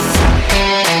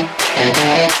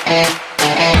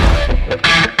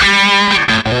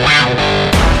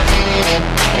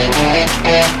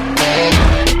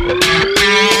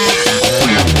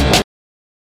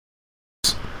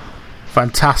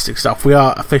Fantastic stuff. We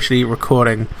are officially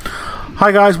recording.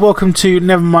 Hi guys, welcome to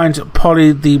Nevermind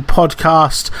Polly the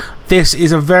podcast. This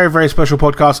is a very, very special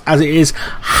podcast as it is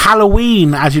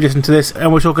Halloween as you listen to this,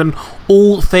 and we're talking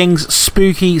all things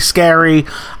spooky, scary,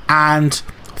 and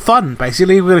fun.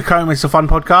 Basically, we're going to come it's a fun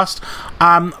podcast.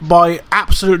 By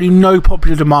absolutely no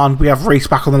popular demand, we have Reese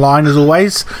back on the line as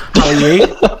always. How are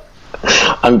you?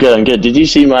 I'm good. Did you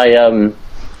see my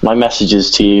my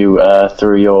messages to you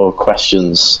through your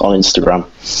questions on Instagram?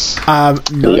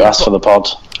 No, you asked for the pod.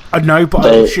 No, but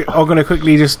I'm going to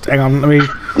quickly just hang on. Let me.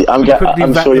 I'm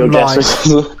sure you'll guess.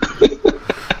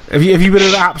 Have you been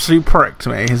an absolute prick to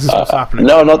me? Is this what's happening?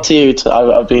 No, not to you.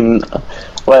 I've been.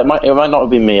 Well, it might not have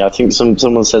been me. I think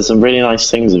someone said some really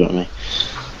nice things about me.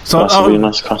 So, really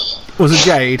nice cross. Was it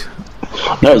Jade?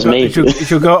 No, it's me. It's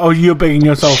your girl. Oh, you're bigging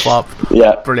yourself up.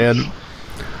 Yeah, brilliant.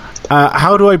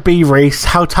 How do I be Reese?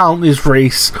 How talented is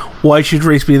Reese? Why should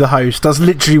Reese be the host? That's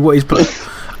literally what he's put.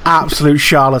 Absolute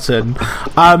charlatan.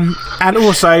 And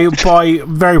also, by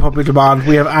very popular demand,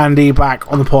 we have Andy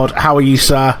back on the pod. How are you,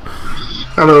 sir?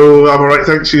 Hello, I'm alright,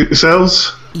 thanks.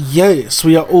 Yourselves? Yes,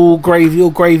 we are all gravy,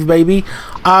 baby.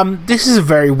 This is a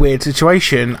very weird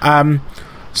situation.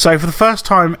 So, for the first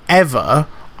time ever,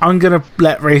 I'm going to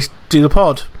let Reese do the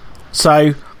pod.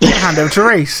 So, hand over to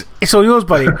Reese. It's all yours,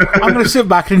 buddy. I'm going to sit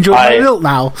back and enjoy my milk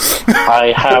now.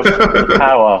 I have the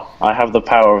power. I have the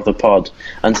power of the pod.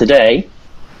 And today,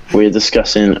 we're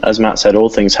discussing, as Matt said, all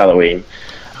things Halloween.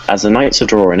 As the nights are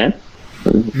drawing in,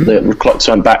 the clocks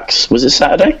went back. Was it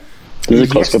Saturday? Did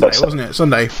the clocks go back? Wasn't it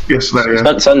Sunday? Yesterday,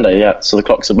 yeah. Sunday, yeah. So the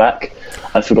clocks are back.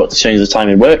 I forgot to change the time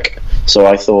in work, so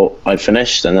I thought I'd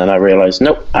finished, and then I realised,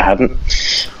 nope, I hadn't.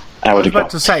 I was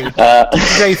about to say, did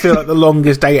today feel like the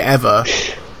longest day ever?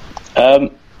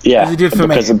 Yeah,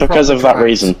 because of that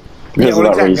reason. Because of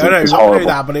that reason, it was horrible. I know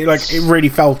that, but it really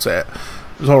felt it.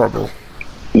 It was horrible.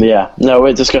 Yeah, no,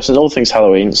 we're discussing all things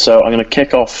Halloween, so I'm going to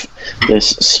kick off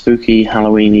this spooky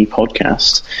Halloween-y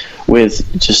podcast with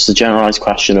just a generalised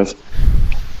question of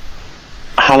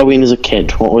Halloween as a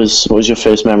kid. What was your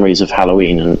first memories of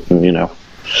Halloween and the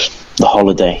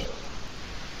holiday?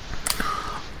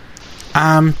 Do you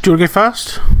want to go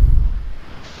first?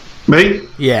 Me?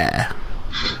 Yeah.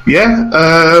 Yeah.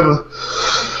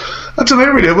 I don't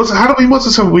know really. Halloween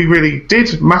wasn't something we really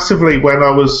did massively when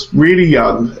I was really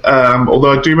young.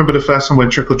 Although I do remember the first time we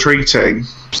went trick or treating.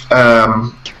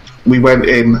 We went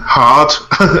in hard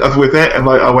with it, and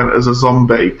I went as a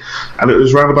zombie, and it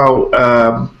was around about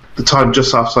the time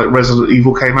just after Resident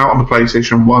Evil came out on the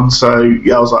PlayStation 1. So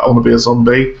yeah, I was like, I want to be a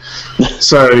zombie.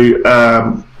 So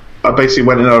I basically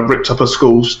went in and I ripped up a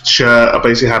school shirt. I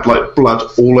basically had blood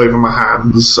all over my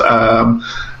hands.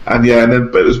 And then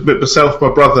it was myself, my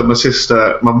brother, my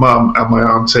sister, my mum, and my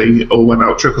auntie all went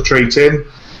out trick or treating.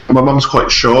 And my mum's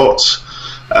quite short,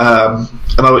 and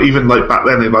I even back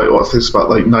then in I think it's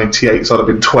about 98, so I'd have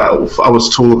been 12. I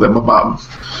was taller than my mum,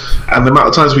 and the amount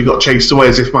of times we got chased away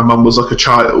as if my mum was a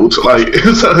child,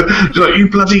 you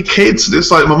bloody kids. And it's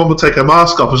my mum would take her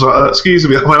mask off. I was like, excuse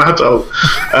me, I'm an adult.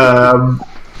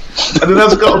 And then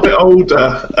as I got a bit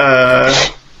older,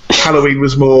 Halloween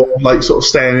was more sort of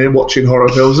staying in, watching horror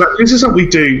films. This is something we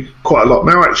do quite a lot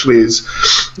now, actually, is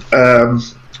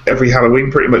every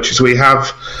Halloween pretty much is we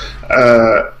have,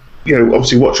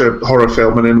 obviously watch a horror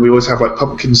film, and then we always have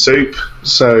pumpkin soup.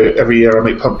 So every year I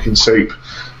make pumpkin soup,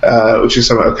 which is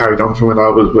something I carried on from when I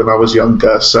was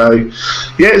younger. So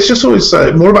yeah, it's just always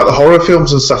more about the horror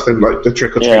films and stuff than the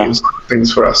trick or treating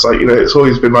things for us. It's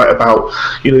always been about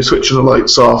switching the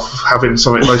lights off, having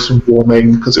something nice and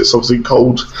warming because it's obviously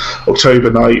cold October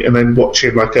night, and then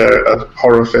watching a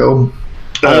horror film.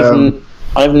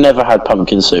 I've never had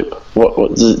pumpkin soup.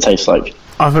 What does it taste like?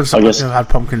 I've had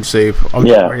pumpkin soup.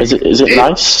 Is it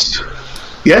nice?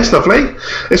 Yeah, it's lovely.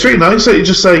 It's really nice. So you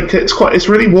just it's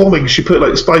really warming. You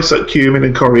put spice cumin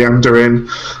and coriander in,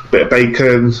 a bit of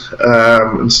bacon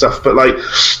and stuff. But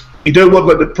you don't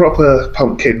want the proper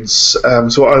pumpkins.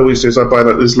 So what I always do is I buy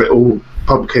those little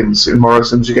pumpkins in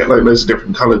Morrison's. You get loads of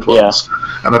different coloured ones,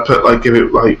 and I put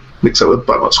mix it with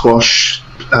butternut squash,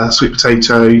 sweet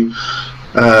potato.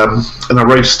 And I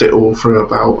roast it all for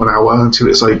about an hour until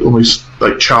it's almost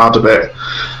charred a bit,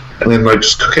 and then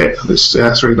just cook it.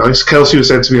 It's really nice. Kelsey was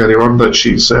saying to me earlier on that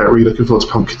she's really looking forward to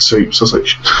pumpkin soup, so I was like,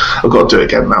 I've got to do it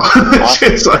again now. I'm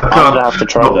gonna have to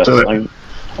try this. I'm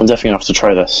definitely gonna have to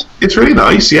try this. It's really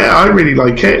nice. Yeah, I really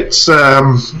like it. It's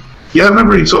Yeah, I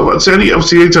remember he sort of. It's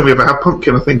obviously, the only time we ever had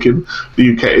pumpkin, I think, in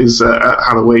the UK is at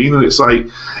Halloween, and it's like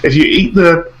if you eat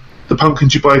the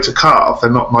pumpkins you buy to carve, they're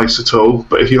not nice at all.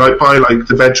 But if you buy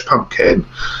the veg pumpkin,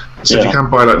 so if you can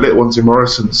buy little ones in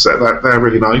Morrison's, they're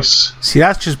really nice. See,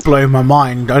 that's just blown my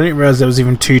mind. I didn't realise there was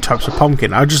even 2 types of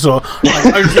pumpkin. I just thought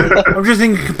I'm just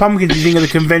thinking pumpkins. You think of the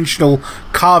conventional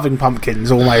carving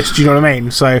pumpkins almost. Do you know what I mean?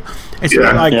 So it's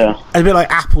a bit like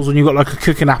apples when you've got a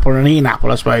cooking apple and an eating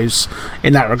apple, I suppose.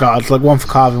 In that regard, one for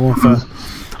carving, one for.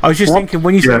 I was just thinking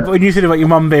when you said about your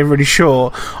mum being really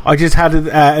short, I just had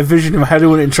a vision of. I don't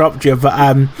want to interrupt you, but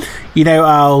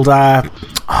old.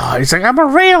 It's like, I'm a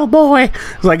real boy.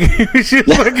 It's like,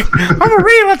 I'm a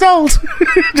real adult.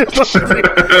 Just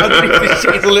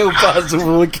she's a little buzz with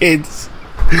all the kids.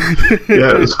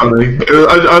 Yeah, it was funny.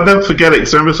 I'll never forget it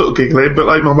because I remember sort of giggling, but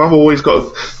my mum always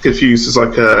got confused as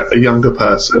a younger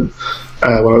person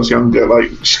when I was younger.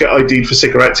 She'd get ID'd for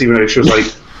cigarettes even though she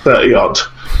was 30 odd.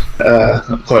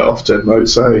 Quite often, I would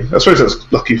say. I suppose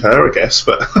that's lucky for her, I guess.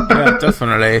 But yeah,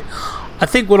 definitely. I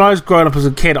think when I was growing up as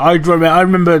a kid, I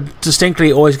remember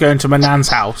distinctly always going to my nan's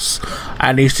house,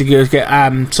 and I used to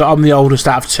get. So I'm the oldest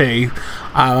out of 2.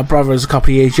 My brother is a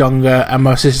couple of years younger, and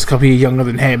my sister's a couple of years younger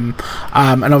than him.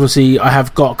 And obviously, I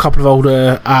have got a couple of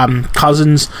older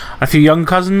cousins, a few young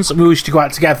cousins, and we used to go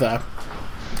out together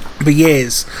for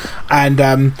years. And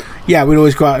we'd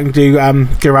always go out and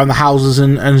go around the houses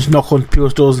and knock on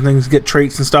people's doors and things, and get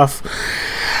treats and stuff.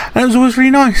 And it was always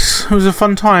really nice. It was a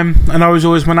fun time, and I was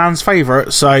always my nan's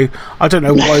favourite. So I don't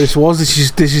know why this was. This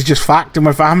is just fact in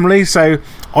my family. So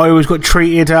I always got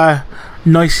treated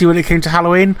nicely when it came to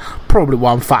Halloween. Probably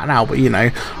why I'm fat now, but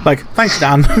thanks,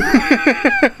 Nan.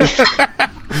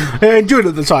 I enjoyed it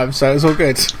at the time, so it's all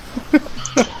good.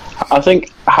 I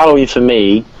think Halloween for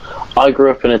me, I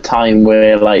grew up in a time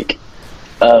where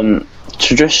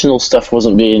traditional stuff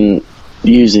wasn't being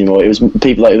used anymore. It was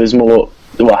people it was more.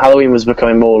 Well, Halloween was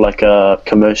becoming more like a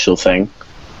commercial thing.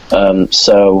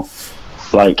 So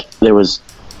there was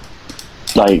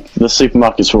the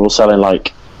supermarkets were all selling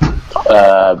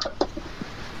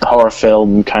horror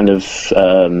film kind of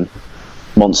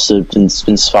monster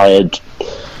inspired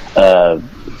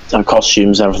and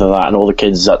costumes and everything like that, and all the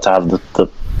kids had to have the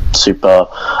super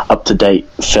up to date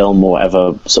film or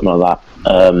whatever, something like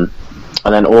that.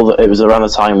 And then it was around the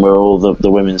time where all the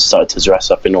women started to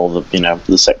dress up in all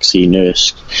the sexy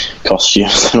nurse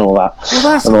costumes and all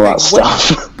that,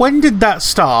 stuff. When did that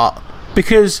start?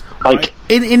 Because true.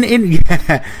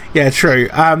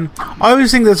 I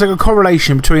always think there's a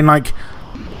correlation between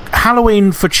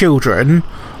Halloween for children,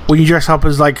 when you dress up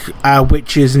as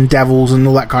witches and devils and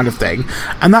all that kind of thing,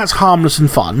 and that's harmless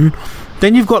and fun.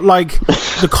 Then you've got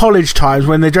the college times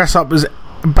when they dress up as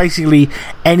basically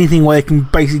anything where they can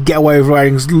basically get away with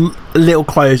wearing as little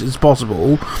clothes as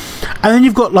possible. And then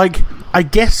you've got I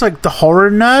guess the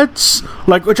horror nerds,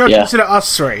 which I consider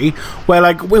us 3,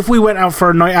 where if we went out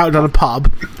for a night out at a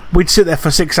pub, we'd sit there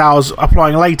for 6 hours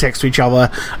applying latex to each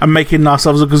other and making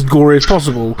ourselves look as gory as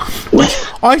possible, which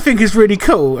I think is really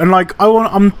cool. And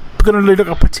I'm going to look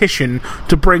a petition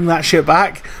to bring that shit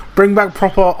back. Bring back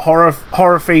proper horror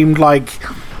themed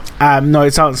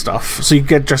nights out and stuff, so you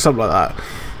get dressed up like that.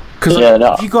 Because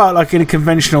if you go out in a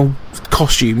conventional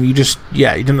costume, you just you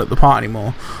don't look the part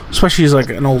anymore, especially as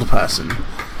an older person.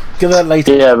 Give that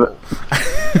later. Yeah,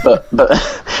 but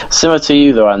similar to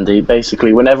you though, Andy.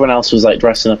 Basically, when everyone else was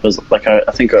dressing up as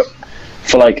I think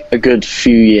for a good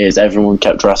few years, everyone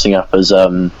kept dressing up as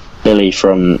Billy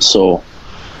from Saw,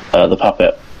 the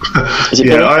puppet.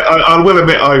 I will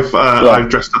admit I've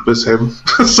dressed up as him,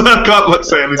 so I can't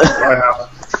say anything I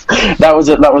have. That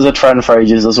was a trend for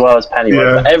ages, as well as Pennywise.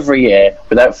 Yeah. But every year,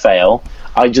 without fail,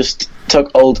 I just took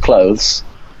old clothes,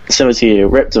 similar to you,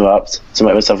 ripped them up to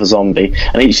make myself a zombie,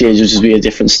 and each year it would just be a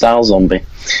different style zombie,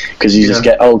 because you just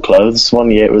get old clothes. One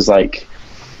year it was I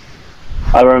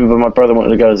remember my brother wanted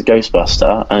to go as a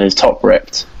Ghostbuster, and his top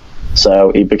ripped,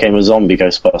 so he became a zombie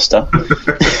Ghostbuster.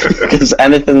 Because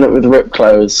anything that with ripped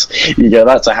clothes, you go,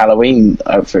 that's a Halloween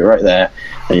outfit right there,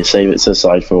 and you save it to the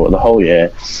side for the whole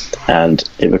year, and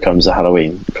it becomes a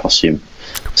Halloween costume.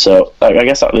 So I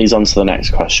guess that leads on to the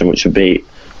next question, which would be,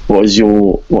 what is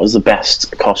the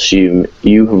best costume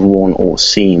you have worn or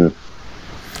seen?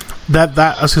 That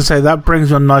I was going to say, that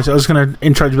brings on nicely. I was going to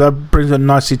introduce, that brings on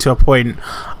nicely to a point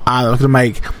I was going to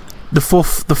make. The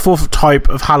fourth type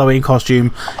of Halloween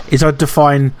costume is, I'd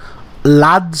define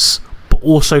lads, but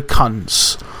also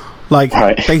cunts.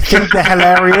 They think they're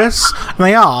hilarious, and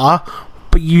they are,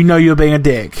 but you're being a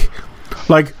dick.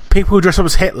 People who dress up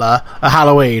as Hitler at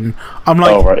Halloween, I'm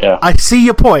I see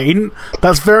your point,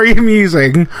 that's very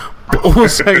amusing, but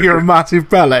also you're a massive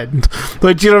bellend.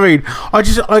 Like, do you know what I mean? I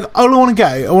just, like, I want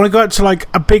to go out to, like,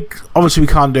 a big, obviously we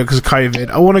can't do it because of COVID,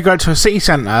 I want to go to a city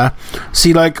centre,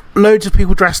 see, like, loads of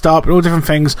people dressed up and all different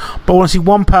things, but I want to see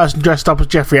one person dressed up as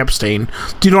Jeffrey Epstein.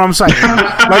 Do you know what I'm saying?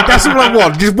 Like, that's all I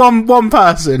want, just one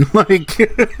person. Like,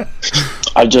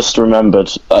 I just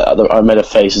remembered, I made a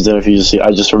face, I don't know if you just see,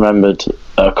 I just remembered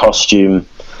a costume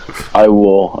I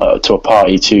wore to a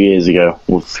party 2 years ago,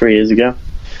 or 3 years ago.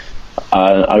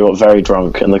 I got very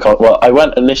drunk, and I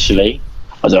went initially.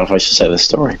 I don't know if I should say this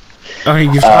story. I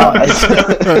mean,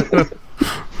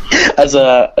 as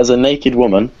a naked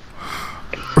woman,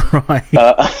 right?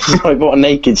 I bought a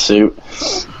naked suit,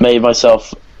 made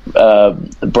myself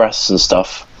breasts and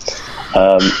stuff,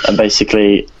 and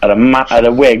basically had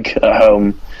a wig at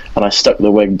home, and I stuck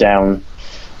the wig down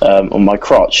on my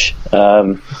crotch.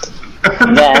 Then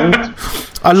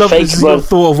I love this is your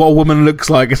thought of what a woman looks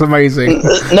like. It's amazing.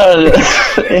 No,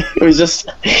 it was just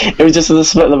in the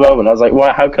split of the moment. I was like,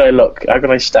 "Why? How can I look? How can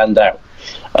I stand out?"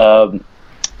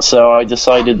 So I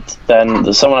decided then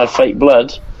that someone had fake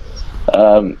blood.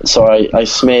 So I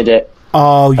smeared it.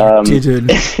 Oh, you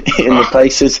didn't. In the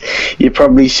places you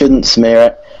probably shouldn't smear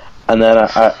it, and then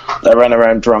I ran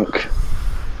around drunk.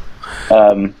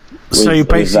 So you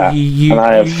basically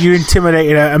you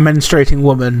intimidated a menstruating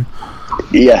woman.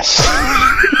 Yes.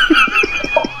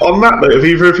 On that note, have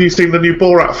either of you seen the new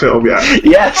Borat film yet?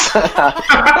 Yes.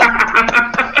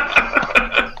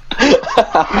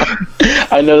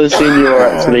 I know the scene you were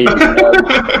actually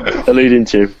alluding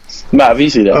to. Matt, have you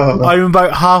seen it? I'm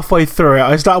about halfway through it.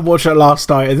 I started watching it last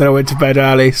night and then I went to bed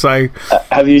early. So,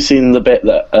 have you seen the bit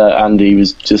that Andy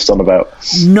was just on about?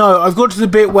 No, I've got to the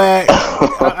bit where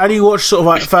I only watched sort of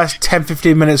like the first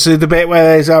 10-15 minutes. So the bit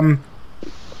where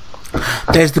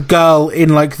there's the girl in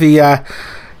like the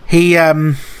he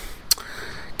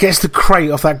gets the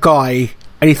crate off that guy.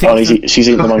 And he thinks she's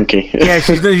eating the monkey. Yeah,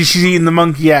 she's eating the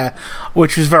monkey. Yeah,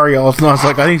 which was very odd. And I was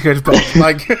like, I need to go to bed.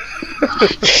 Like,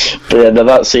 but yeah, no,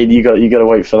 that scene you got to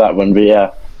wait for that one. But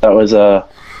yeah, that was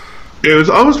It was.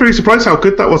 I was really surprised how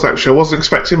good that was. Actually, I wasn't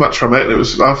expecting much from it. I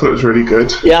thought it was really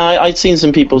good. Yeah, I'd seen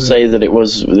some people say that it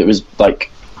was like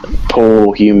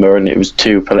poor humour and it was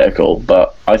too political,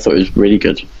 but I thought it was really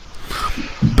good.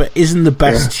 But isn't the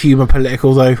best humour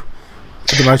political though?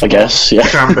 I guess, yeah.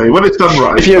 It can be when it's done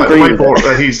right. If you agree with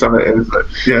that he's done it,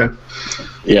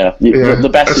 yeah. The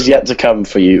best is yet to come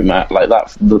for you, Matt. Like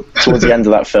that towards the end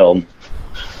of that film.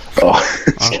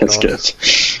 It's good.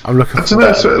 I'm looking. I don't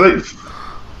know. So, like,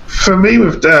 for me,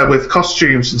 with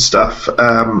costumes and stuff.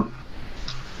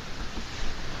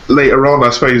 Later on,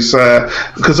 I suppose,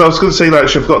 because I was going to say, like, I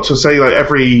forgot to say, like,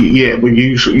 every year we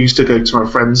used to go to my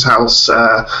friend's house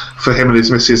for him and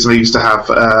his missus, and they used to have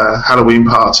Halloween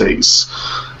parties.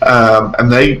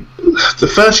 And the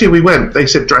first year we went, they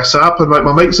said dress up, and like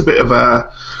my mate's a bit of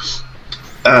a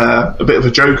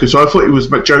joker, so I thought he was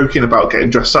joking about getting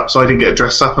dressed up, so I didn't get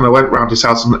dressed up, and I went round his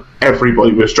house, and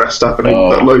everybody was dressed up, and he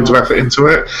put loads of effort into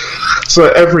it. So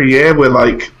every year we're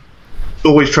like,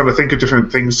 always trying to think of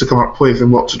different things to come up with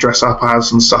and what to dress up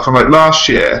as and stuff. And like last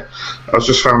year, I was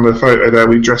just found the photo there.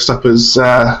 We dressed up as,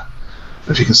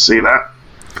 if you can see that.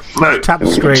 No, tap the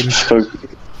screen.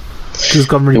 It's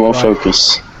gone really won't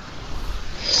focus.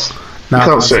 No, I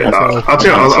can't see it now.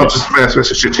 I'll just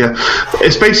message it to you.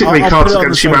 It's basically Cards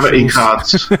Against Humanity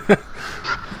cards.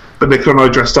 But Nicola and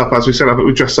I dressed up as we said, but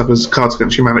we dressed up as Cards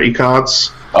Against Humanity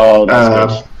cards. Oh,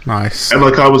 that's good. Nice. And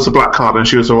like I was the black card and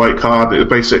she was the white card. It was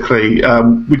basically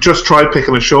we just tried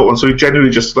picking a short one, so we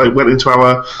genuinely just like went into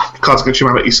our Cards Against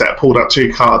Humanity set, pulled out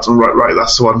 2 cards, and right,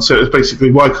 that's the one. So it was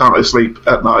basically why can't I sleep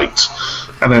at night?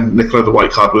 And then Nicola, the white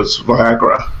card, was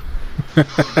Viagra. And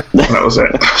that was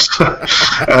it.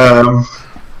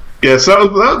 Yeah, so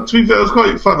that to be fair, it was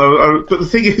quite fun. But the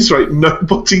thing is, right,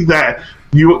 nobody there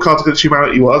knew what Cards Against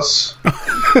Humanity was.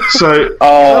 So,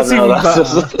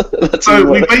 so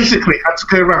we basically had to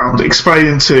go around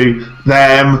explaining to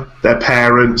them, their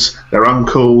parents, their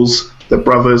uncles, their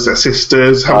brothers, their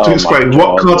sisters, how to explain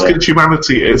what Cards Against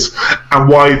Humanity is and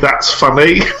why that's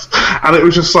funny. And it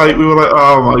was just like, we were like,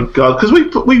 oh my god, because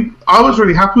I was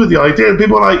really happy with the idea, and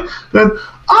people were like,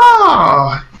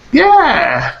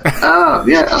 yeah.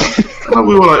 And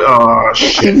we were like, oh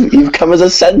shit. You've come as a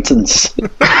sentence.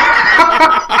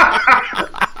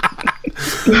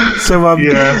 So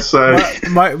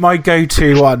my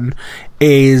go-to one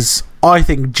is, I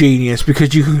think, Genius,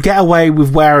 because you can get away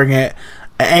with wearing it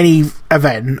at any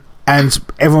event and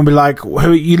everyone will be like,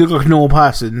 you look like a normal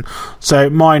person. So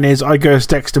mine is, I go as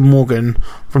Dexter Morgan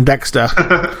from Dexter.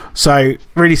 So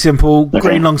really simple,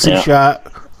 green long sleeve shirt,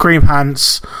 green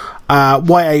pants,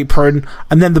 white apron,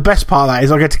 and then the best part of that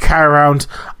is I get to carry around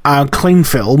clean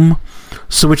film,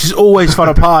 so which is always fun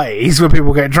at parties when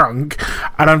people get drunk,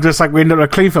 and I'm just like, we end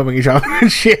up clean filming each other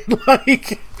and shit,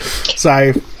 like,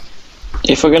 so.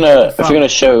 If we're gonna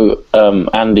show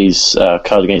Andy's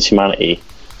Card Against Humanity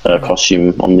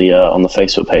costume on the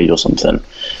Facebook page or something,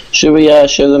 should we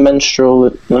show the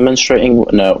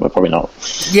menstruating? No, we're probably not.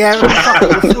 Yeah,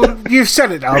 you've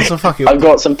said it now, so fuck it. I've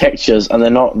got some pictures, and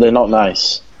they're not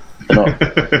nice. They're not. Do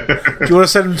you want to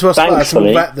send them to us first and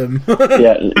we'll vet them?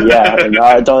 yeah.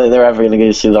 I don't think they're ever going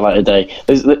to see the light of day.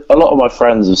 A lot of my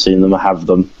friends have seen them, have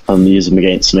them, and use them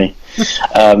against me.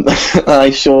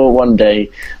 I'm sure one day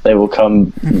they will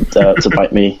come to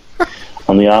bite me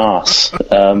on the arse.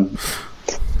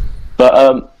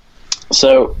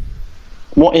 So,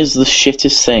 what is the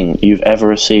shittest thing you've ever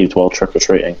received while trick or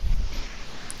treating?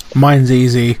 Mine's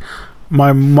easy.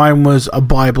 Mine was a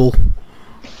Bible.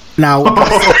 Now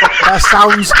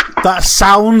that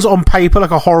sounds on paper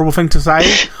like a horrible thing to say,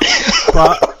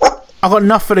 but I've got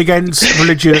nothing against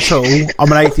religion at all.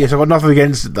 I'm an atheist. I've got nothing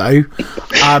against it though.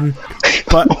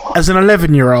 But as an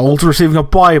 11-year-old receiving a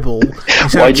Bible,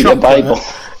 why do you get a Bible?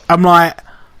 I'm like,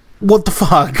 what the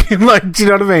fuck? Like, do you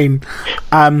know what I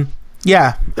mean?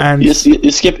 Yeah, and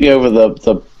you're skipping over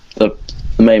the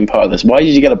main part of this. Why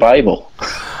did you get a Bible?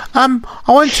 I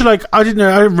went to I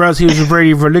didn't realise he was a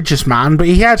really religious man, but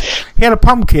he had a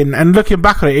pumpkin, and looking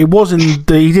back at it,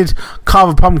 he did carve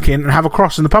a pumpkin and have a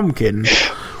cross in the pumpkin,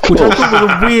 which I thought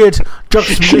was a weird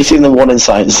juxtaposition. You've seen the one in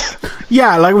science.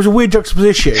 Yeah, it was a weird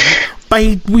juxtaposition. But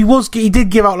he did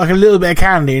give out a little bit of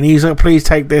candy, and he's like, "Please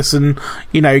take this and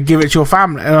give it to your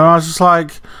family." And I was just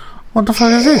like, "What the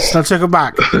fuck is this?" And I took it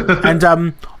back,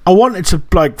 and I wanted to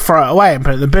throw it away and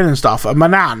put it in the bin and stuff. And my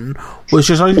nan was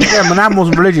just like, "Yeah, my nan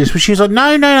wasn't religious, but she was like,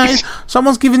 no,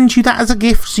 someone's given you that as a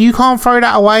gift, so you can't throw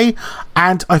that away."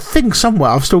 And I think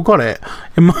somewhere I've still got it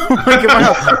in my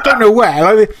house. I don't know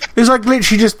where. It's literally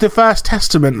just the First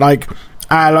Testament,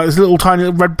 this little tiny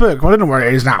red book. I don't know where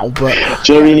it is now, but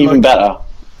do you know even better?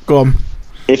 Go on.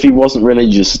 If he wasn't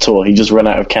religious at all, he just ran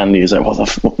out of candy. He's like,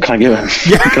 what can I give him?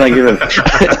 Yeah. Can I give him?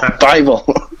 Bible.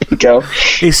 Go.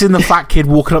 It's in the fat kid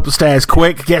walking up the stairs.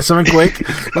 Quick, get something quick.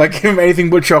 Give him anything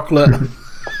but chocolate.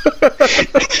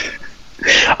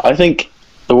 I think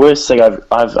the worst thing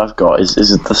I've got is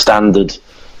the standard.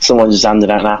 Someone just handed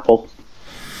out an apple,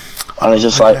 and it's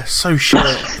just so short.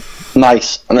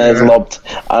 Nice, and then it's lobbed.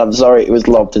 I'm sorry, it was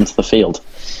lobbed into the field.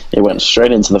 It went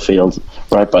straight into the field,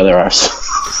 right by their house.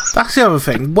 That's the other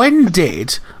thing. When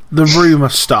did the rumour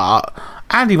start?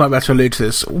 Andy might be able to allude to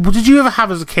this. Did you ever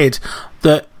have as a kid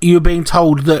that you were being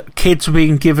told that kids were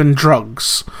being given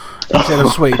drugs instead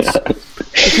of sweets? Because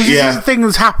this is a thing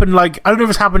that's happened, I don't know if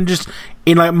it's happened just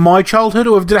in my childhood,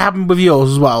 or if it happened with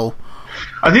yours as well.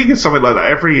 I think it's something like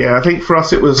that every year. I think for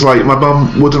us it was my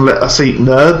mum wouldn't let us eat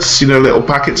Nerds, little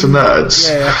packets of Nerds.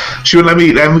 Yeah. She wouldn't let me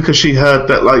eat them because she heard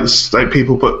that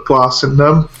people put glass in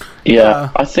them. Yeah,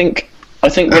 I think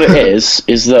what it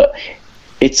is that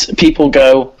it's people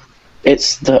go,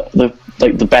 it's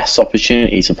the best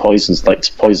opportunity to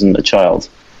poison a child.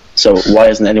 So why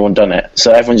hasn't anyone done it?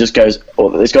 So everyone just goes,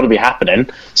 "Oh, it's got to be happening.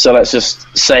 So let's just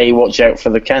say, watch out for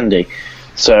the candy."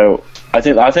 So I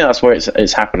think that's where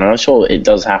it's happening. I'm sure it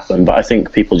does happen, but I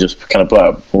think people just kind of blow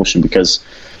out of proportion because,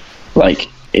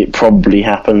 it probably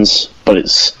happens. But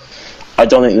I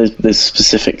don't think there's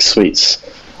specific sweets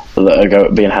that are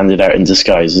being handed out in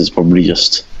disguise. It's probably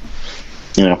just,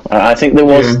 I think there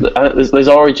was there's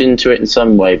origin to it in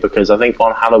some way, because I think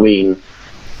on Halloween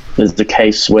there's the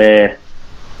case where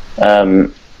a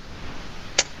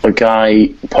guy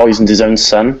poisoned his own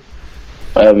son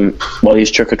while he was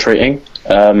trick or treating.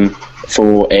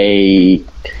 For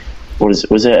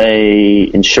was it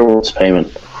a insurance payment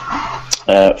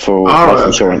for life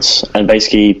insurance, and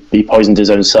basically he poisoned his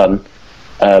own son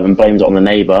and blamed it on the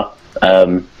neighbour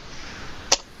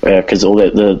because all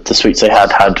the sweets they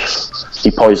had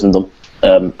he poisoned them,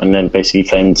 and then basically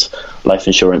claimed life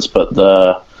insurance, but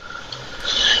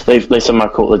they somehow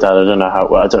caught the dad. I don't know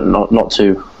how. I don't not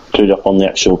too clued up on the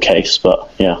actual case,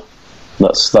 but yeah,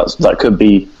 that could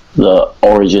be the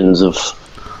origins of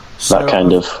that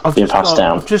kind of being passed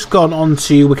down. I've just gone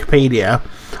onto Wikipedia.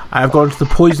 I've gone to the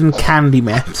poison candy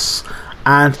myths,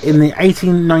 and in the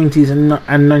 1890s and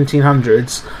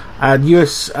 1900s, the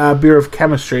US Bureau of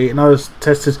Chemistry and others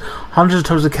tested hundreds of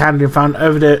tons of candy and found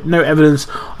no evidence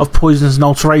of poisons and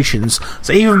alterations.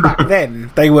 So even back then,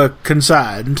 they were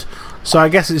concerned. So I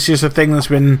guess it's just a thing that's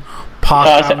been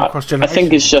passed down across generations. I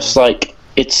think it's just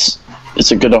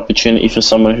it's a good opportunity for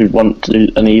someone who'd want to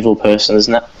do an evil person,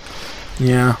 isn't it?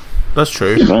 Yeah, that's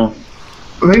true. Well,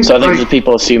 I think the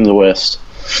people assume the worst.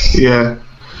 Yeah.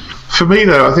 For me,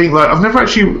 though, I think I've never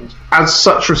actually, as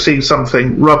such, received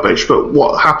something rubbish. But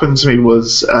what happened to me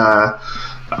was I've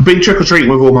been trick or treating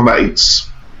with all my mates,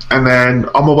 and then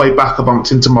on my way back, I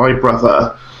bumped into my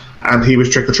brother, and he was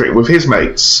trick or treating with his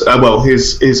mates.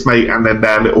 His mate, and then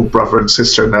their little brother and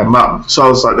sister and their mum. So I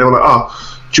was like, they were like,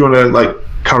 "Oh, do you want to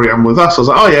carry on with us?" I was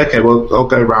like, "Oh yeah, okay. Well, I'll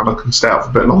go around. I can stay out for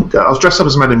a bit longer." I was dressed up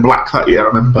as Men in Black that year, I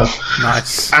remember.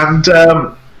 Nice.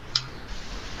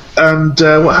 And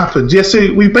what happened? Yeah,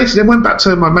 so we basically went back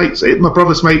to my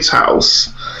brother's mate's house,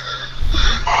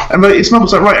 and his mum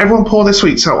was like, "Right, everyone pour their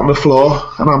sweets out on the floor."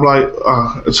 And I'm like,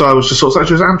 so I was just sort of like,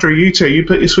 she was, "Andrew, you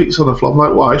put your sweets on the floor." I'm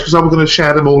like, "Why?" She was like, "We're going to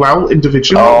share them all out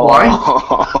individually." Oh. Why?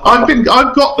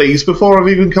 I've got these before I've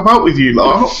even come out with you.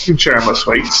 I'm not even sharing my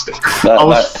sweets. I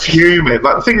was fuming.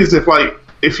 The thing is,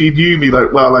 if you knew me,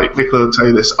 Nicola will tell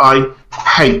you this, I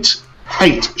hate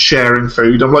sharing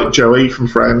food. I'm like Joey from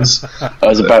Friends. I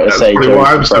was about to say Joey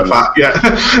why I'm so Friends. fat,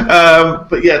 yeah.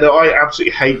 But yeah, no, I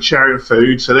absolutely hate sharing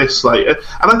food. So this, and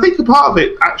I think a part of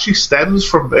it actually stems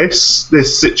from this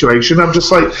situation. I'm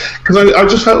just because I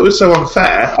just felt it was so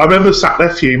unfair. I remember sat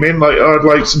there fuming, I'd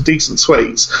like some decent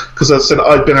sweets because I said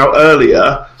I'd been out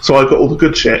earlier, so I got all the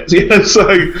good shit.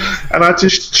 And I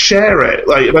just share it.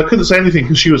 And I couldn't say anything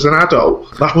because she was an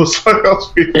adult. That was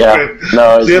fuming. Yeah,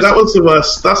 no, that was the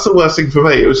worst. That's the worst thing for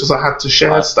me. It was just I had to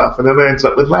share stuff, and then I ended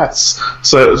up with less.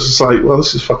 So it was just well,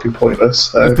 this is fucking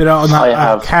pointless. You've been out on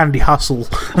that candy hustle.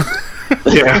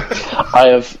 Yeah. I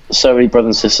have so many brothers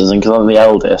and sisters, and because I'm the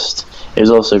eldest, it was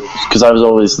also because I was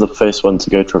always the first one to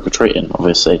go trick or treating,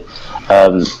 obviously.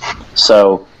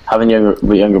 So having younger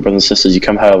brothers and sisters, you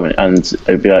come home and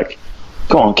it'd be like,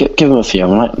 "Go on, give them a few."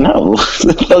 I'm like, "No,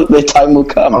 the time will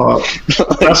come."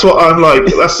 That's what I'm like.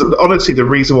 That's honestly the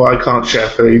reason why I can't share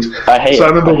food. I hate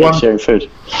sharing food.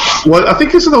 Well, I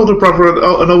think it's an older brother,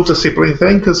 an older sibling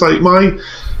thing, because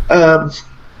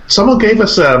someone gave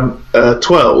us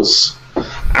 12s,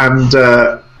 and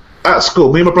at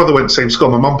school, me and my brother went to the same school.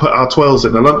 My mum put our 12s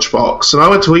in a lunchbox, and I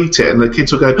went to eat it, and the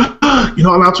kids were going, "You're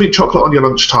not allowed to eat chocolate on your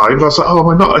lunchtime." And I was like, "Oh, am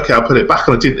I not? Okay, I'll put it back,"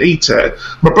 and I didn't eat it.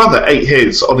 My brother ate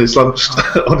his on his lunch,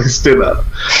 on his dinner.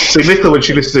 So Nicola, when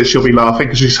she listens to this, she'll be laughing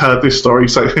because she's heard this story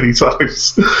so many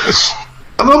times.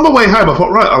 And on my way home, I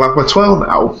thought, right, I'll have my 12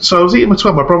 now. So I was eating my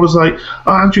 12. My brother was like,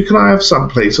 "Oh, Andrew, can I have some,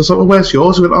 please?" I was like, "Well, where's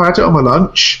yours?" He went, "I had it on my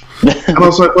lunch." And I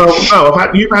was like, "Well,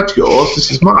 no, you've had yours.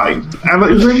 This is mine." And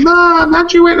he was like, "No,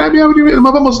 Andrew, wait, let me have it." And my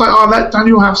mum was like, "Oh, let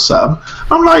Daniel have some."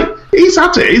 I'm like, "He's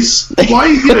had his.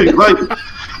 Why,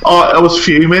 I was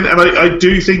fuming, and I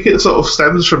do think it sort of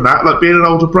stems from that, being an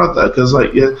older brother, because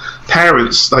your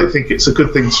parents think it's a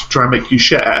good thing to try and make you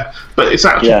share, but it's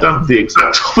actually done the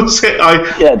exact opposite. I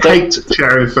hate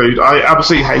sharing food. I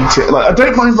absolutely hate it. I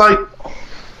don't mind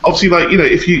obviously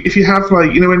if you have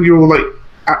when you're all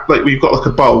we've got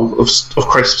a bowl of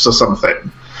crisps or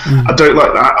something. I don't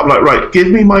like that. I'm like, right, give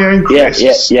me my own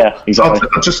crisps. Yeah, exactly.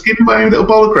 I'll just give you my own little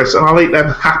bowl of crisps, and I'll eat them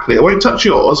happily. I won't touch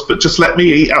yours, but just let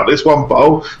me eat out this one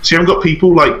bowl. So you haven't got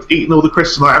people eating all the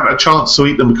crisps, and I haven't had a chance to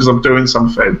eat them because I'm doing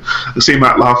something. I see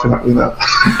Matt laughing at me now.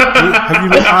 Have you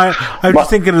been I'm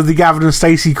just thinking of the Gavin and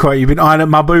Stacey quote. You've been eyeing at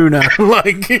my boona,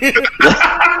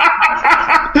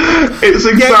 It's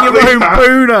exactly get your own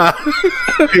that.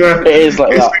 boona. Yeah, it is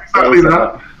like it's that. exactly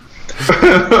that.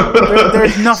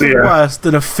 There's nothing worse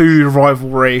than a food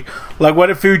rivalry,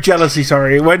 food jealousy.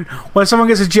 Sorry, when someone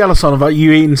gets a jealous on about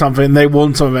you eating something, they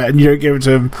want some of it, and you don't give it to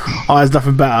them. Oh, there's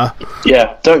nothing better.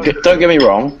 Yeah, don't get me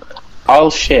wrong. I'll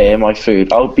share my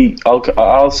food.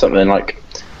 I'll something like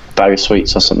a bag of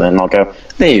sweets or something. And I'll go,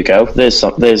 there you go. There's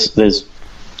something.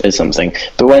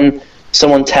 But when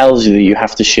someone tells you that you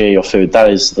have to share your food, that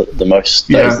is the most.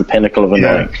 That is the pinnacle of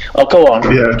annoying. Yeah. Oh, go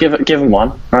on, give him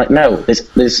one. Right? No,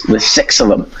 there's 6 of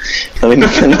them. I mean,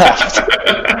 nothing left.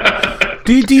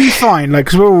 Do you find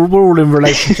because we're all in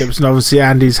relationships and obviously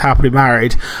Andy's happily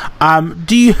married?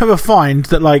 Do you ever find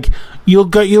that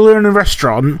you're in a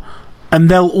restaurant and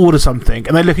they'll order something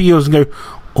and they look at yours and go,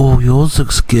 "Oh, yours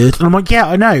looks good," and I'm like, "Yeah,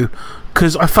 I know,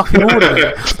 because I fucking ordered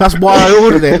it. That's why I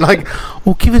ordered it."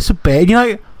 "Well, give us a bit." And you're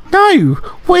like, "No,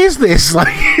 what is this?" Do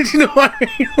you know what I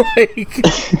mean?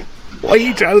 What are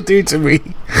you trying to do to me?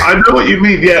 I know what you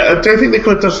mean. Yeah, I don't think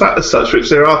Nicola does that as such. Which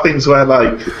there are things where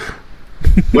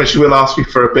where she will ask me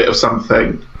for a bit of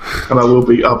something, and I'll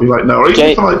be like, "No." Or even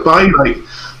if I buy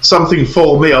something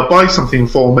for me, I'll buy something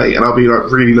for me, and I'll be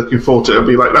really looking forward to it. I'll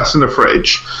be like, "That's in the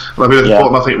fridge," and I'll be looking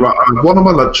forward. And I think, right, I'll have one on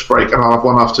my lunch break, and I'll have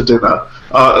one after dinner.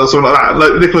 Or something like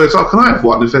that. Nicola goes, "Oh, can I have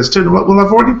one if there's 2? I'm like, "Well,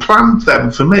 I've already planned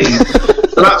them for me."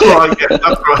 So that's what I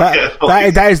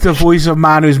get. That is the voice of a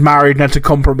man who's married and had to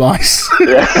compromise.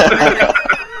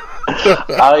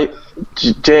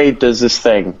 Jade does this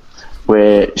thing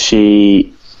where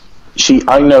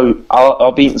I know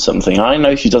I'll be eating something. I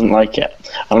know she doesn't like it,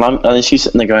 and then she's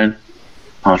sitting there going,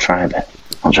 I'll try a bit.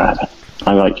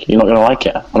 I'm like, you're not going to like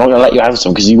it. I'm not going to let you have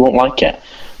some because you won't like it.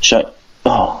 She's like,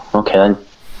 oh, okay then.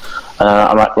 And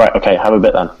I'm like, right, okay, have a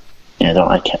bit then. Yeah, I don't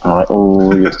like it. I'm like,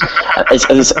 oh.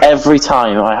 It's every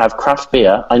time I have craft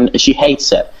beer, and she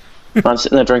hates it. And I'm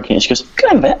sitting there drinking it, she goes, can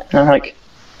I have a bit? And I'm like,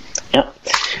 yeah.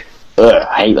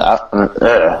 I hate that.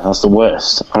 That's the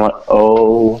worst. I'm like,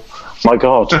 oh my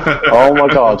god. Oh my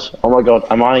god.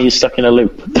 Am I stuck in a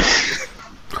loop?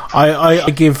 I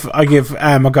give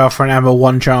my girlfriend Emma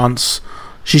one chance.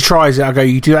 She tries it. I go,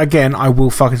 you do that again, I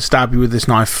will fucking stab you with this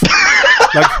knife.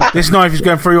 Like, this knife is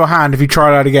going through your hand if you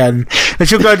try that again. And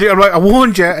she'll go do it. I'm like, I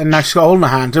warned you, and now she's got a hole in her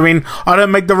hand. I mean, I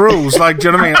don't make the rules. Like, do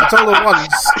you know what I mean? I told her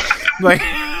once. Like,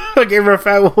 I gave her a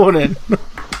fair warning.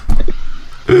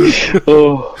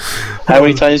 Oh, how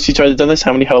many times has she tried to do this?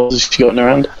 How many holes has she got in her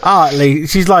hand? At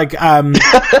least she's like, at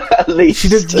least she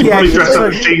did. Yeah,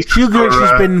 she's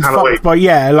been fucked by.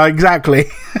 Yeah, like exactly.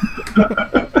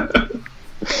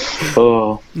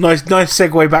 Oh, nice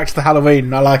segue back to the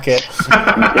Halloween. I like it.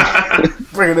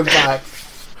 Bringing it back.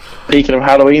 Speaking of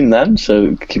Halloween, then,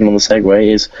 so keeping on the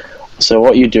segue is, so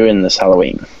what are you doing this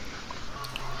Halloween?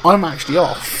 I'm actually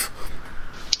off.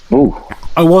 Ooh.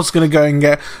 I was going to go and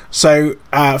get... So,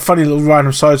 funny little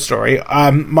random side story.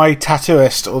 My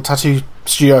tattooist, or tattoo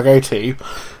studio I go to,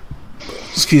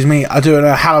 are doing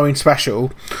a Halloween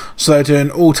special. So they're doing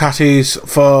all tattoos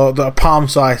for the palm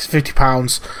size,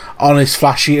 £50, on his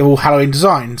flash sheet of all Halloween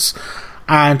designs.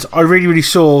 And I really, really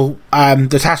saw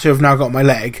the tattoo I've now got on my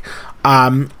leg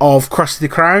of Krusty the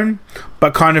Clown,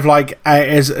 but kind of like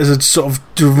as a sort of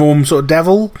deformed sort of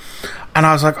devil. And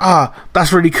I was like,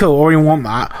 that's really cool. I really want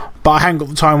that. But I hadn't got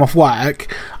the time off work.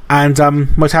 And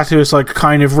my tattooist like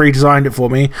kind of redesigned it for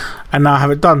me. And now I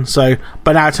have it done. So,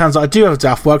 but now it turns out I do have a day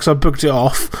off work, so I booked it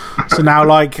off. So now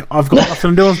like I've got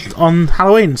nothing to do on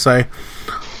Halloween. So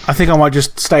I think I might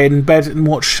just stay in bed and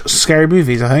watch scary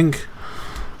movies, I think.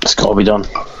 It's got to be done.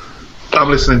 I'm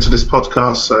listening to this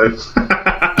podcast, so...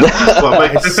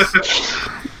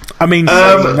 I mean,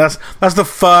 that's the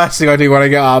first thing I do when I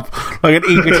get up, like an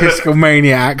egotistical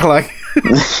maniac. Like,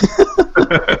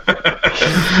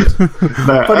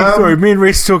 funny story. Me and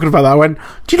Reese talking about that. I went,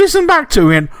 "Do you listen back to it?" He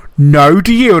went, "No,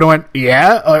 do you?" And I went,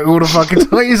 "Yeah." Like all the fucking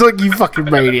time. He's like, "You fucking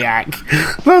maniac."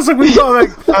 And I was like, "We got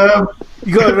to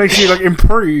you got to make sure you like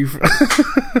improve."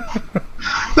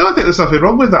 No, I think there's nothing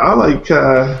wrong with that. I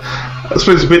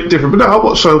suppose it's a bit different, but no, I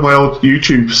watch some of my old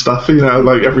YouTube stuff,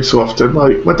 like every so often.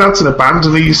 Like, my dad's in a band,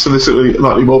 and he used to listen to,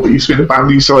 not anymore, but he used to be in a band.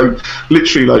 He used to,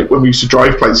 literally, when we used to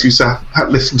drive places, he used to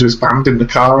listen to his band in the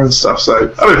car and stuff, so I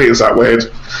don't think it's that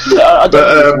weird. Yeah, I don't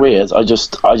think it's weird, I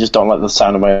just don't like the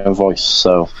sound of my own voice,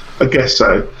 so... I guess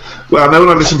so. Well, I know when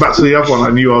I listened back to the other one,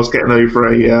 I knew I was getting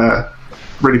over a...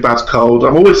 really bad cold.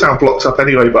 I'm always sound blocked up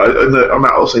anyway, but I'm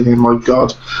not also thinking, my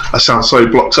God, I sound so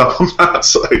blocked up on that.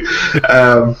 So,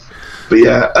 but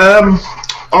yeah,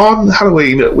 on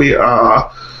Halloween we've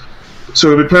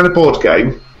been playing a board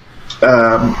game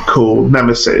called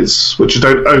Nemesis, which I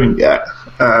don't own yet,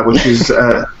 which is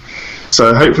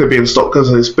so hopefully being stock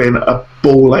because it's been a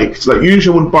ball ache. Like,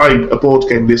 usually I wouldn't buy a board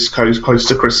game this close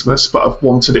to Christmas, but I've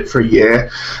wanted it for a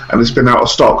year, and it's been out of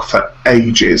stock for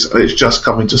ages, and it's just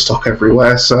coming to stock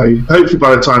everywhere. So hopefully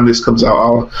by the time this comes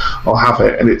out, I'll have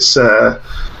it. And it's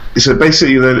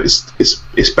basically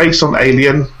it's based on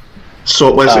Alien.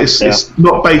 It's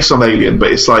not based on Alien,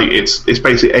 but it's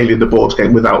basically Alien the board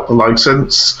game without the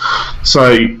license.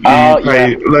 So you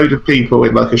play a load of people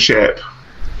in like a ship.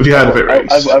 Have you heard of it,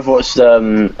 Reece? I've watched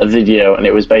a video, and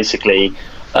it was basically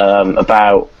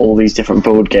about all these different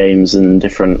board games and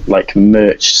different like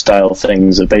merch style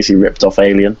things that basically ripped off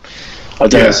Alien. I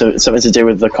don't know, so something to do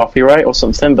with the copyright or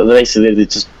something, but basically they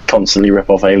just constantly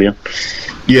rip off Alien.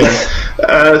 Yeah.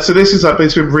 So this is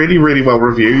it's been really, really well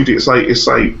reviewed. It's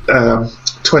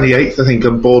 28th, I think,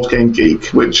 on Board Game Geek,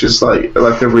 which is like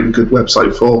a really good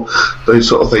website for those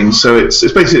sort of things. So it's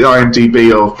basically the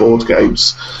IMDb of board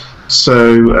games.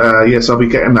 So yes, I'll be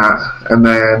getting that, and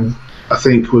then I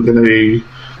think we're going to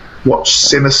watch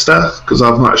Sinister, because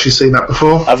I've not actually seen that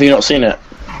before. Have you not seen it?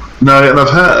 No, and I've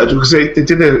heard, because they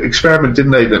did an experiment, didn't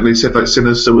they? That they said like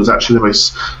Sinister was actually the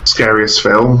most scariest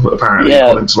film, apparently,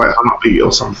 according to like Heartbeat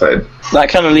or something. That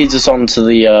kind of leads us on to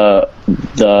the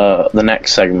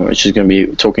next segment, which is going to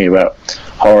be talking about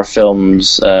horror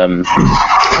films and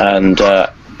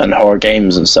horror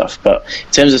games and stuff. But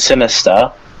in terms of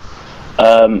Sinister,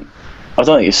 I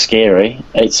don't think it's scary.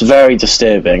 It's very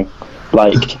disturbing,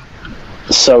 like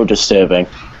so disturbing.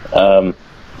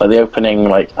 Like the opening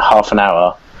like half an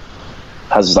hour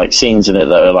has like scenes in it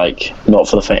that are like not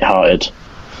for the faint-hearted.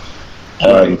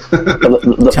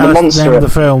 The monster. The name of the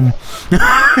film.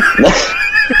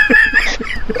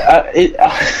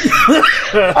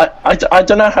 I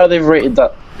don't know how they've rated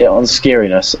it on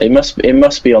scariness. It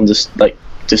must be on like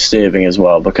disturbing as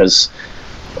well, because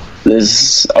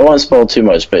I won't spoil too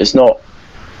much, but it's not.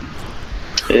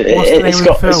 What's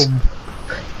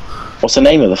the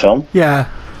name of the film? Yeah,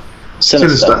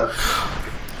 Sinister.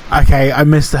 Okay, I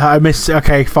missed.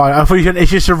 Okay, fine. I thought it's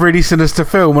just a really sinister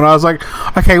film, and I was like,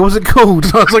 okay, what's it called?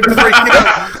 And I was like, because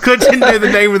I didn't know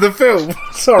the name of the film.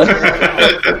 Sorry,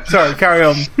 carry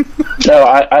on. No,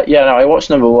 I watched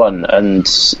number 1, and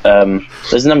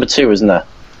there's number 2, isn't there?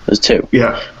 There's 2.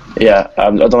 Yeah. Yeah, I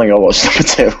don't think I watched number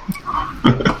 2.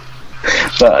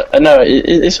 But no,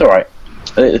 it's all right.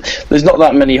 There's not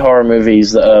that many horror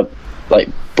movies that are like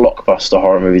blockbuster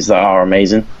horror movies that are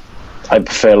amazing. I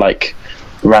prefer like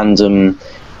random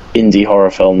indie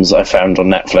horror films that I found on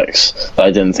Netflix that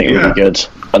I didn't think would be good,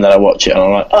 and then I watch it and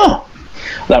I'm like, oh,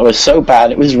 that was so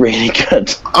bad, it was really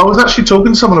good. I was actually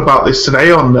talking to someone about this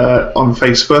today on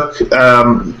Facebook,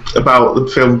 about the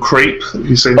film Creep. Have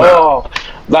you seen that? Oh,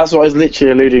 that's what I was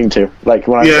literally alluding to. Like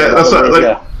when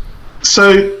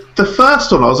So the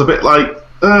first one I was a bit like,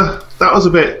 that was a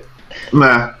bit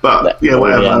meh, but yeah,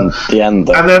 whatever. The end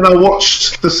though. And then I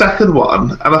watched the second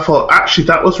one, and I thought, actually,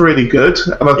 that was really good.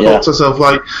 And I thought to myself,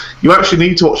 like, you actually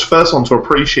need to watch the first one to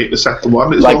appreciate the second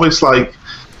one. It's almost like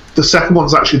the second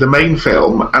one's actually the main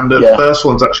film, and the first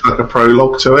one's actually like a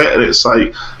prologue to it. And it's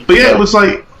like, but it was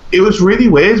like, it was really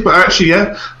weird. But actually,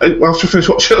 after I finished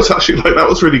watching it, I was actually like, that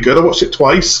was really good. I watched it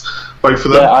twice, both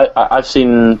of them. Yeah, I've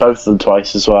seen both of them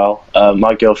twice as well.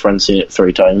 My girlfriend's seen it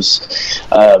 3 times.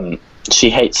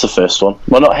 She hates the first one.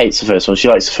 Well, not hates the first one. She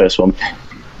likes the first one.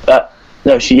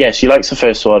 No, she likes the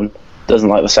first one. Doesn't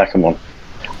like the second one.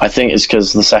 I think it's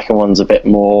because the second one's a bit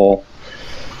more.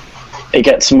 It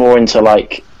gets more into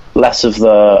like less of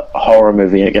the horror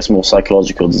movie, and it gets more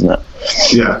psychological, doesn't it?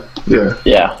 Yeah.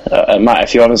 Matt,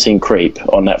 if you haven't seen Creep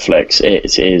on Netflix,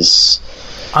 it is.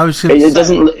 I was going to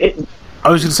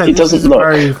say this is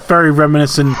very, very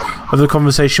reminiscent of the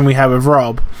conversation we had with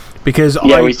Rob. Because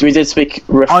we did speak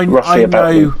roughly about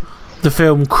I know the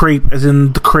film Creep, as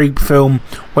in the Creep film,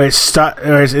 where it's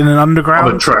in an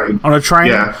underground on a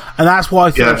train, and that's why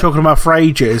I thought talking about for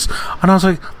ages. And I was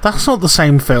like, that's not the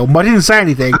same film. But I didn't say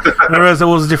anything, and I realised there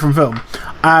was a different film.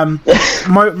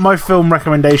 My film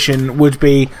recommendation would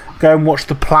be go and watch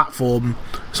The Platform.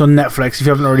 It's on Netflix if you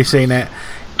haven't already seen it.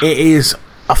 It is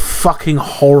a fucking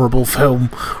horrible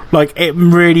film. Like, it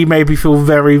really made me feel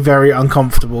very, very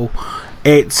uncomfortable.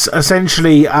 It's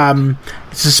essentially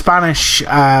it's a Spanish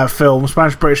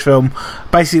British film.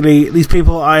 Basically, these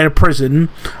people are in a prison,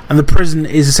 and the prison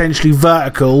is essentially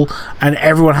vertical, and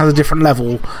everyone has a different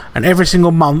level. And every single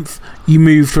month, you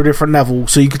move to a different level.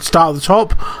 So you could start at the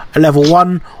top at level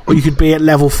 1, or you could be at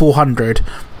level 400,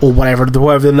 or whatever the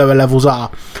lower levels are.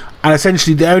 And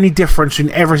essentially, the only difference in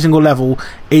every single level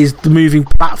is the moving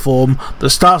platform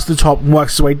that starts at the top and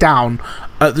works its way down.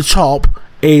 At the top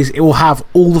is it will have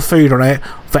all the food on it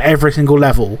for every single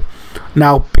level.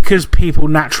 Now, because people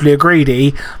naturally are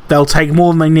greedy, they'll take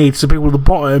more than they need, so people at the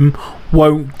bottom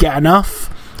won't get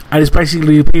enough. And it's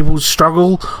basically people's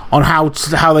struggle on how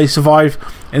they survive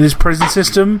in this prison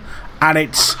system. And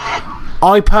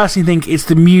I personally think it's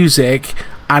the music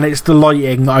and it's the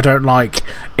lighting that I don't like.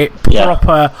 It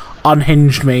proper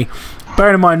unhinged me.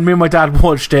 Bear in mind, me and my dad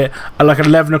watched it at like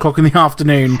 11 o'clock in the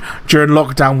afternoon during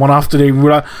lockdown one afternoon. We were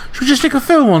like, should we just stick a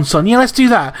film on, son? Yeah, let's do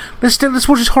that. Let's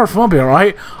watch this horror film, I'll be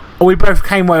alright. And we both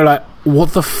came away like,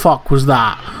 what the fuck was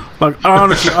that? Like,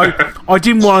 honestly, I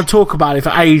didn't want to talk about it for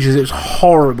ages. It was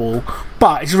horrible.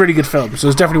 But it's a really good film, so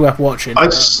it's definitely worth watching. I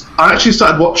actually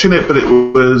started watching it, but it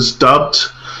was dubbed.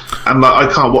 And like,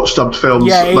 I can't watch dubbed films.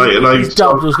 Yeah, it's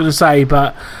dubbed, I was going to say,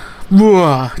 but...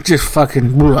 just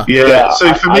fucking so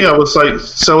for me I was like,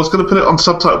 I was going to put it on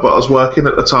subtitle, but I was working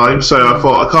at the time, so I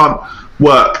thought I can't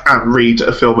work and read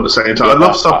a film at the same time. I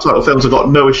love subtitle films, I've got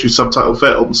no issue with subtitle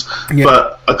films,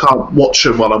 but I can't watch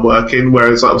them while I'm working,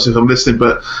 whereas obviously if I'm listening,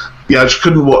 but I just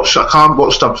I can't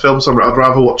watch dubbed films, so I'd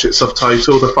rather watch it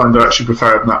subtitled. I find I actually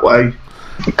prefer it that way.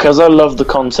 Because I love the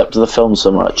concept of the film so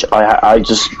much, I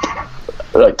just,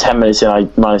 like 10 minutes in, I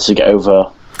managed to get over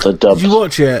the dub. Did you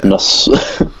watch it?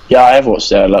 Yeah, I have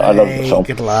watched it. I love the film.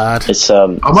 Good lad. It's I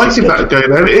might give that a go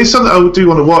then. It's something I do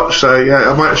want to watch, so yeah,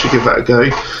 I might actually give that a go.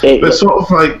 But sort of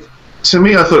like, to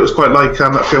me, I thought it was quite like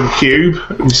that film Cube.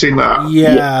 Have you seen that?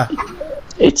 Yeah.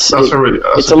 It's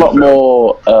a lot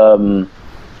more.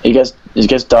 It gets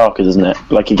gets darker, doesn't it?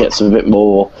 Like, it gets a bit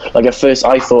more. Like, at first,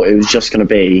 I thought it was just going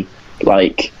to be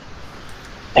like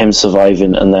him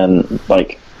surviving, and then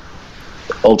like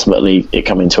ultimately it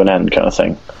coming to an end, kind of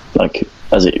thing. Like,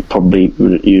 as it probably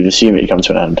you'd assume it'd come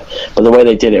to an end, but the way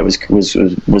they did it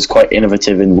was quite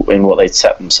innovative in what they'd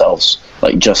set themselves.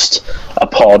 Like, just a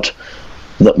pod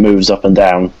that moves up and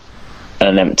down, and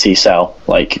an empty cell.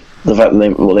 Like, the fact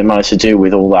that what they managed to do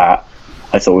with all that,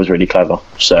 I thought was really clever.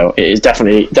 So it is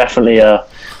definitely a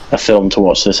film to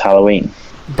watch this Halloween.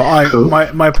 But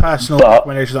my personal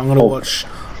recommendation that I'm going to watch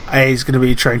is going to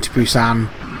be Train to Busan,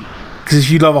 because if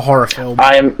you love a horror film,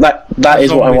 that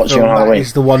is what I'm watching on Halloween. That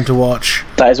is the one to watch.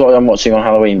 That is what I'm watching on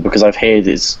Halloween, because I've heard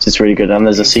it's really good, and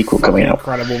there's a sequel coming out.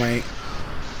 Incredible, mate.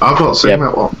 I've not seen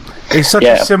that one. It's such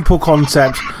a simple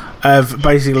concept of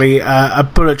basically a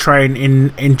bullet train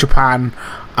in Japan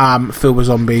filled with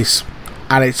zombies,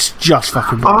 and it's just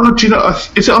fucking brilliant. Oh, do you know,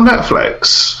 is it on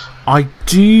Netflix? I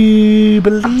do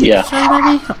believe so,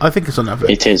 maybe? I think it's on Netflix.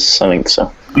 It is, I think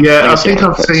so. Yeah, I think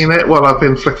I've seen it while I've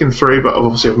been flicking through, but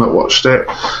obviously I've not watched it.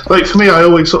 Like, for me, I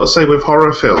always sort of say with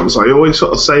horror films, I always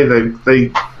sort of say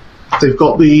they've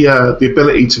got the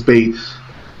ability to be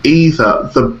either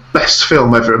the best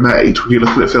film ever made, when you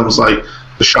look at films like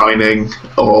The Shining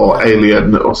or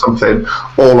Alien or something,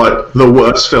 or like the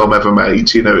worst film ever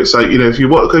made. You know, it's like, you know, if you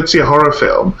go to see a horror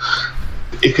film,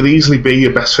 it could easily be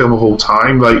your best film of all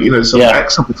time. Like, you know, some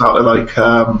examples out there, like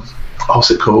what's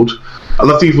it called? I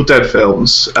love the Evil Dead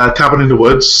films. Cabin in the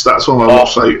Woods. That's one I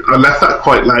watched. Like, I left that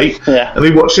quite late, and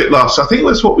we watched it last. I think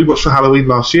that's what we watched for Halloween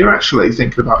last year. Actually,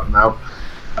 thinking about it now,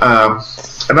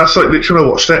 and that's like literally I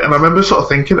watched it, and I remember sort of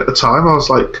thinking at the time, I was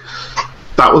like,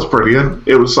 that was brilliant.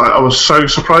 It was like, I was so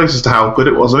surprised as to how good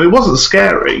it was. I mean, it wasn't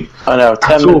scary. I know,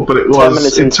 at all, but it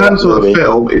was, in terms of the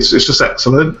film, it's just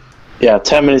excellent. Yeah,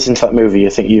 10 minutes into that movie, you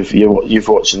think you've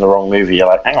watched the wrong movie. You're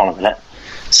like, hang on a minute.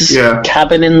 This is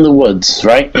Cabin in the Woods,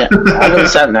 right? Yeah, I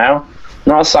understand now.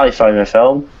 Not a sci-fi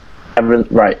film.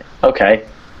 Right, okay.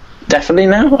 Definitely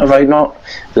now? Have I not?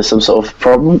 There's some sort of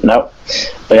problem? No.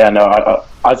 But yeah, no,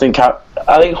 I think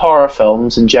horror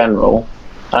films in general,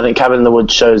 I think Cabin in the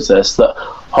Woods shows this, that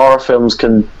horror films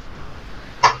can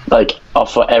like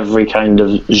offer every kind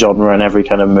of genre and every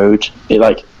kind of mood.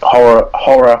 It,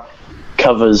 horror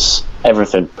covers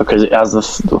everything, because it has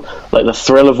the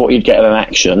thrill of what you'd get in an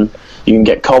action. You can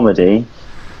get comedy.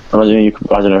 I don't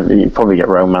know. You probably get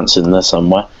romance in there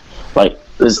somewhere. Like,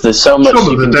 there's so much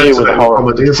you can do with horror.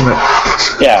 Comedy, isn't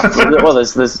it? Yeah. Well,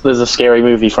 there's a scary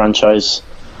movie franchise,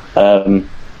 and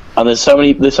there's so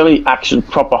many action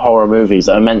proper horror movies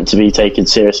that are meant to be taken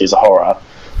seriously as a horror,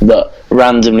 that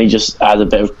randomly just add a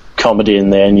bit of comedy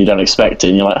in there, and you don't expect it,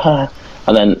 and you're like,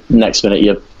 and then next minute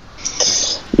you're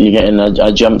getting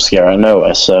a jump scare out of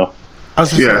nowhere. So I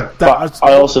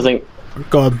also think.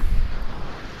 Go on.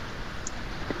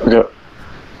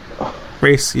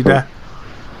 Reese, you there?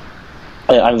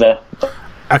 I'm there.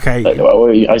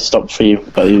 Okay. I stopped for you.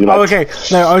 But okay.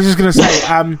 No, I was just going to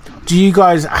say, do you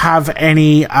guys have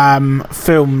any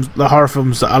films, the horror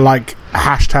films, that are like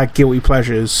 # guilty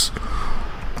pleasures?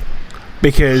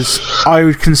 Because I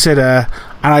would consider,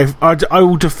 and I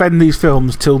will defend these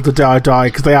films till the day I die,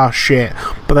 because they are shit,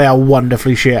 but they are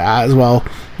wonderfully shit as well.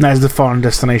 And there's the Foreign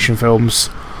Destination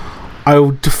films. I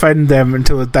will defend them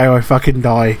until the day I fucking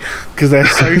die, because they're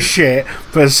so shit,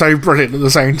 but they're so brilliant at the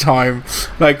same time.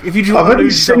 Like, if you just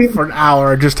lose yourself for an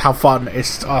hour and just have fun,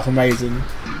 it's amazing.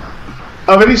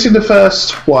 I've only seen the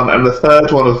first one and the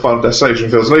third one of the Foreign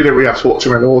Destination films. I know you don't really have to watch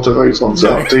them in order, those ones,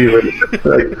 do you really?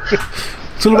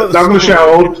 It's all about I'm going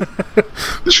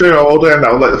to show you how old I am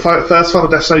now. Like, the first Final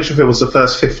Destination film was the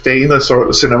first 15 I saw at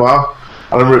the cinema.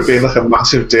 I remember it being like a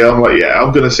massive deal. I'm like, yeah,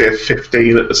 I'm going to see a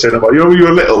 15 at the cinema. You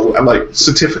were little, and like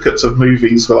certificates of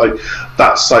movies were like,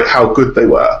 that's like how good they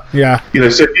were. Yeah. You know,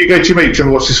 so if you go to your mate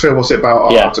and watch this film, what's it about?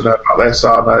 Oh, I don't know about this.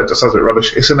 Oh, no, it just sounds a bit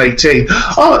rubbish. It's an 18.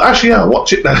 Oh, actually, yeah,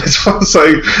 watch it then. It's fun. So,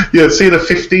 yeah, seeing a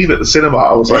 15 at the cinema,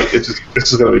 I was like, this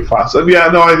is going to be class. And yeah,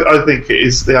 no, I think it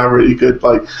is. They are really good.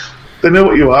 Like, they know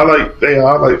what you are. Like, they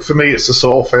are. Like, for me, it's the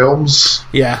Saw films.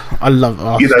 Yeah, I love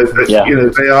them. You know,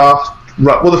 they are.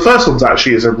 Right. Well, the first one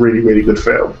actually is a really, really good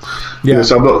film. Yeah. You know,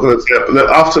 so I'm not going to say it, but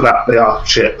after that, they are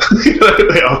shit.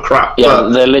 They are crap. Yeah,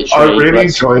 they're literally. I really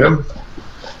enjoy them.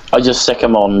 I just stick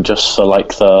them on just for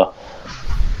like the.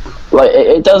 Like,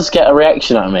 it does get a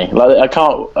reaction out of me. Like, I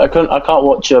can't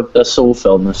watch a Saw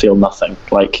film and feel nothing.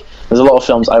 Like, there's a lot of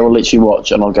films I will literally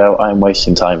watch and I'll go, I am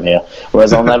wasting time here.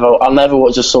 Whereas I'll never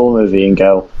watch a Saw movie and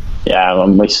go, yeah,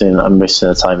 I'm wasting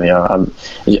the time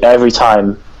here. Every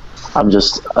time.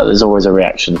 There's always a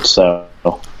reaction, so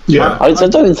yeah. I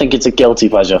don't even think it's a guilty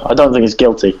pleasure. I don't think it's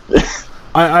guilty.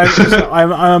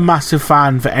 I'm a massive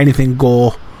fan for anything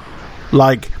gore,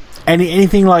 like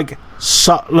anything like.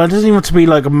 It doesn't even have to be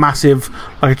like a massive,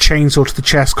 like a chainsaw to the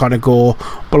chest kind of gore,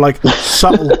 but like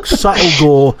subtle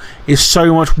gore is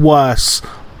so much worse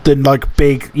than like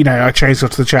big, a chainsaw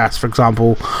to the chest, for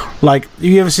example. Like, have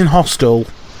you ever seen Hostel?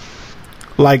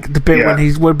 Like the bit when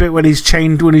he's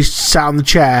chained, when he's sat on the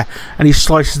chair and he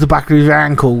slices the back of his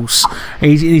ankles,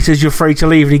 and he says, "You're free to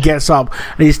leave," and he gets up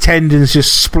and his tendons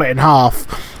just split in half.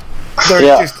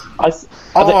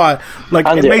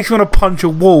 It makes me want to punch a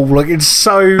wall. Like, it's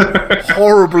so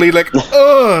horribly like,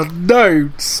 no,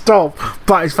 stop.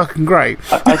 But it's fucking great.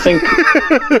 I think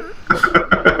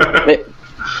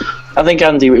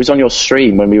Andy, it was on your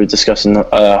stream when we were discussing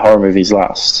horror movies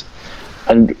last.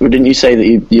 And didn't you say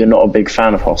that you're not a big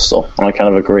fan of Hostel? And I kind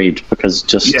of agreed, because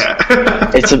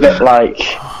it's a bit like,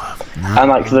 and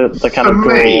like the kind of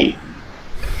gore.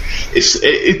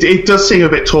 It does seem a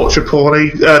bit torture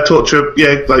porny,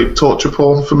 torture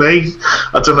porn for me.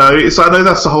 I don't know. I know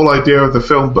that's the whole idea of the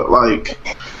film, but like,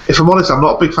 if I'm honest, I'm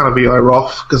not a big fan of Eli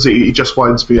Roth, because he just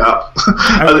winds me up.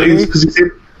 Because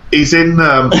he's in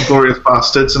Glorious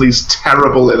Bastards, and he's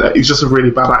terrible in it. He's just a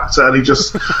really bad actor, and I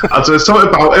don't know, something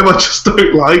about him I just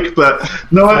don't like. But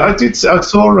no, I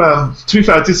saw. To be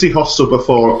fair, I did see Hostel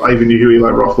before I even knew who Eli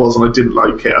Roth was, and I didn't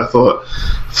like it. I thought,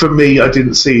 for me, I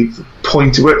didn't see the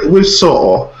point of it. With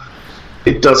Saw,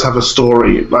 it does have a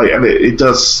story, like, and it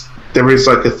does. There is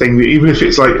like a thing that, even if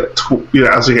it's like,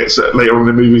 as it gets later on in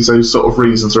the movies, those sort of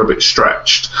reasons are a bit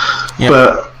stretched. Yep.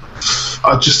 But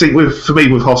I just think with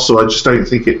Hostel, I just don't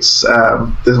think it's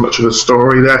there's much of a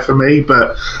story there for me.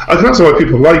 But I can understand why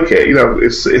people like it.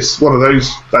 It's one of those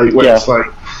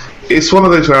where it's one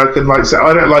of those where I can say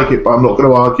I don't like it, but I'm not going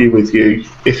to argue with you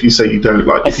if you say you don't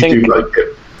like it. If you do like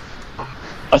it,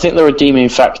 I think the redeeming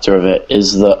factor of it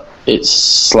is that it's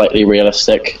slightly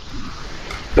realistic,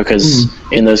 because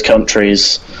in those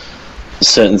countries,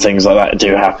 certain things like that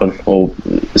do happen, or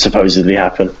supposedly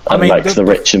happen. The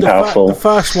rich and powerful. The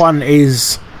first one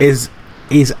is as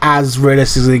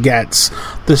realistic as it gets.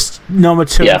 This number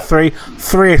 2 and 3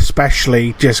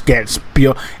 especially just gets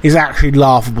is actually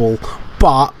laughable.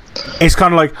 But it's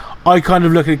kind of like, I kind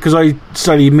of look at it because I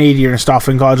study media and stuff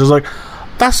in college. I was like,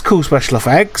 that's cool special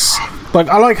effects. Like,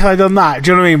 I like how they done that.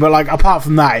 Do you know what I mean? But like, apart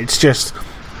from that,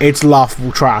 it's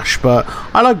laughable trash, but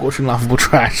I like watching laughable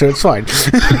trash, so it's fine.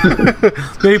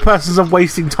 The only person I'm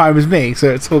wasting time is me,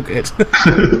 so it's all good.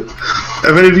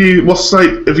 Have any of you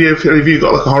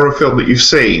got like a horror film that you've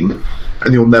seen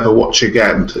and you'll never watch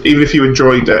again, even if you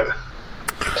enjoyed it?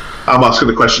 I'm asking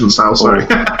the questions now, sorry.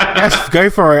 Yes, go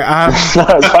for it. No, it's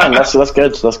fine, that's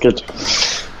good, that's good.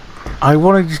 I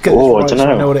want to just get this right so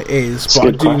I know what it is. That's a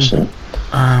good question.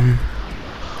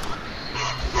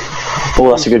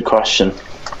 That's a good question.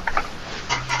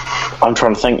 I'm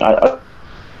trying to think. I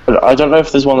don't know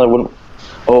if there's one that wouldn't.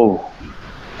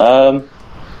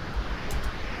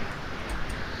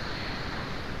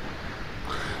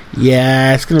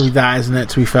 Yeah, it's going to be that, isn't it?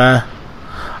 To be fair.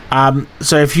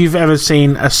 So if you've ever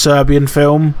seen a Serbian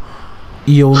film,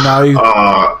 you'll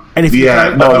know. And if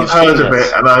I've heard of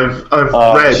it, and I've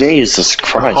read Jesus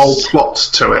Christ. the whole plot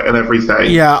to it and everything.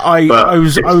 Yeah, I've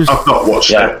not watched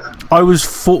it. I was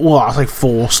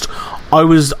forced. I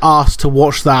was asked to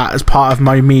watch that as part of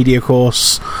my media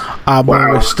course when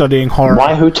I was studying horror.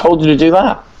 Why? Who told you to do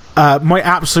that? My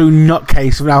absolute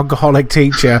nutcase of an alcoholic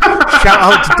teacher. Shout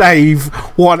out to Dave,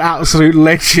 what an absolute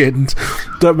legend.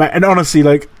 And honestly,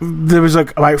 like, there was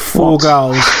like about 4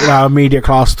 girls in our media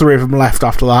class, 3 of them left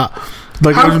after that.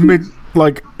 Like, it was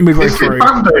midway through.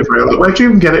 Where'd you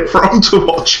even get it from to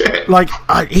watch it? Like,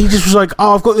 he just was like,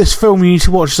 "Oh, I've got this film you need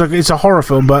to watch." It's like, it's a horror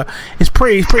film, but it's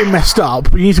pretty messed up.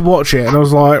 But you need to watch it. And I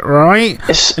was like, right.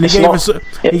 And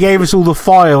he gave us all the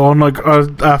file on like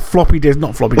a floppy disk,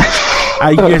 not floppy disk,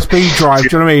 a USB drive. Do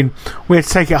you know what I mean? We had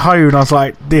to take it home, and I was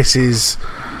like, "This is."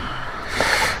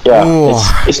 Yeah,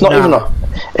 it's not even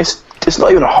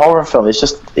a horror film. It's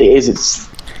just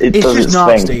It's just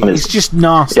nasty. It's just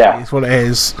nasty. Yeah. Is what it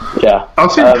is. Yeah,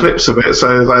 I've seen clips of it, so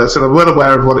like I said, I'm well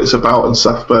aware of what it's about and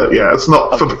stuff. But yeah, it's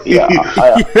not for me. Yeah,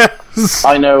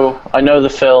 I know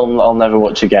the film I'll never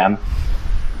watch again,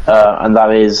 and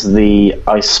that is the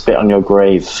I Spit on Your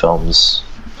Grave films.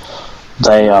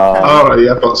 They are. Oh right,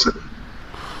 yeah, that's it.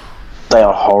 They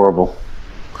are horrible.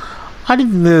 I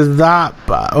didn't think there's that,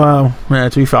 but well, yeah.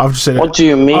 To be fair, I've just said. What do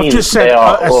you mean? I've just said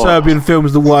a Serbian film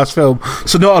is the worst film,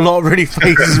 so not a lot really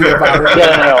phases me about it.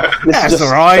 No. This is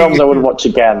just right. Films I wouldn't watch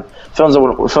again. There's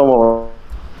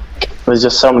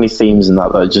just so many themes in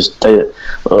that just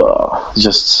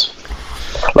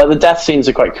like the death scenes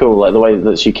are quite cool, like the way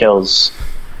that she kills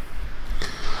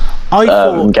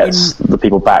thought gets the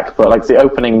people back. But like the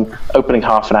opening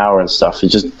half an hour and stuff,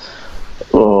 is just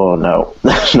no,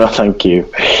 no, thank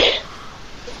you.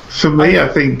 For me, I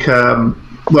think.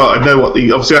 Well, I know what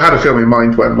obviously I had a film in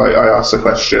mind when I asked the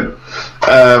question.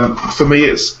 For me,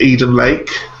 it's Eden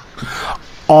Lake.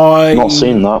 I've not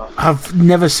seen that. I've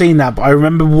never seen that, but I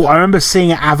remember seeing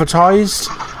it advertised,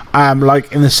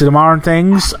 like in the cinema and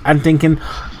things, and thinking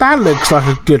that looks like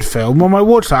a good film. I might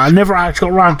watch that. I never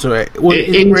actually got around to it. It's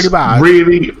really bad.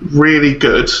 Really, really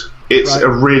good. It's a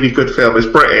really good film. It's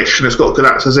British and it's got good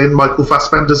actors in. Michael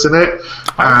Fassbender's in it,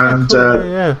 and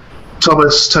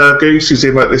Thomas Turgoose, who's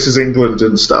in This Is England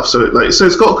and stuff. So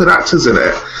it's got good actors in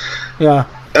it. Yeah.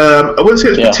 I wouldn't say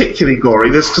it's particularly gory.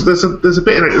 There's a bit in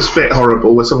it that's a bit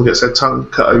horrible where someone gets their tongue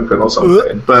cut open or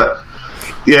something. But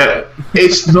yeah,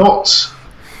 it's not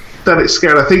that it's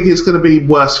scary. I think it's going to be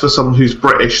worse for someone who's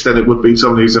British than it would be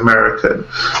someone who's American,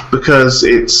 because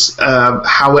it's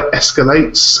how it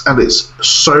escalates and it's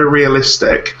so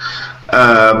realistic.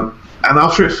 And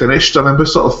after it finished, I remember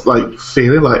sort of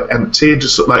feeling empty and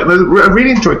just I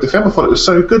really enjoyed the film. I thought it was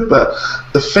so good, but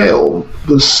the film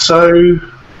was so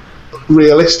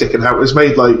realistic in how it was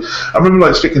made. I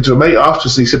remember speaking to a mate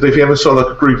afterwards, and he said if he ever saw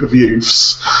a group of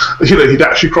youths, he'd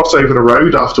actually cross over the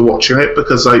road after watching it,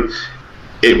 because I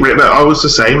was the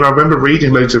same. I remember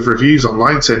reading loads of reviews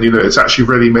online saying it's actually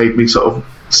really made me sort of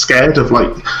scared of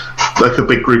like a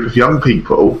big group of young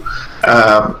people.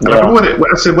 And I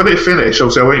remember when it finished,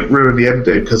 obviously I won't ruin the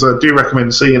ending because I do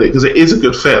recommend seeing it because it is a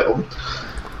good film,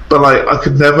 but I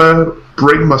could never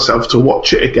bring myself to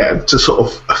watch it again to sort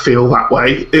of feel that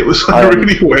way. It was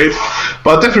really weird,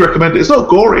 but I definitely recommend it. It's not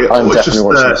gory at all. It's just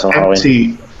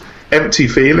empty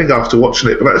feeling after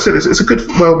watching it. But like I said, it's a good,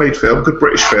 well-made film, good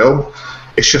British film.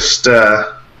 It's just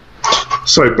so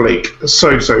bleak,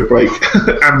 so bleak,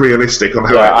 and realistic on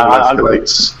how it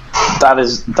escalates. That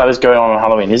is going on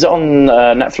Halloween. Is it on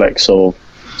Netflix or?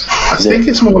 I think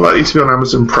it's more likely to be on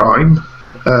Amazon Prime.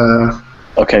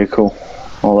 Okay, cool.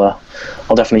 I'll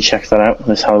definitely check that out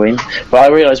this Halloween. But I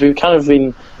realise we've kind of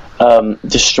been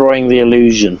destroying the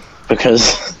illusion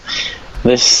because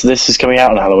this is coming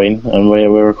out on Halloween and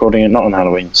we're recording it not on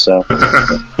Halloween. So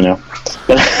a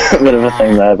bit of a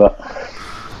thing there, but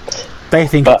they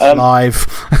think it's live.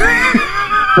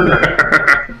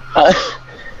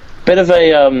 Bit of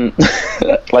a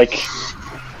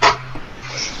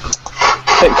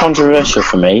bit controversial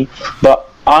for me, but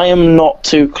I am not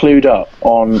too clued up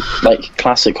on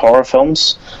classic horror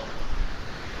films.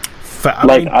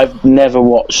 I've never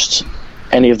watched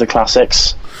any of the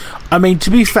classics. I mean,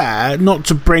 to be fair, not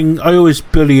to bring, I always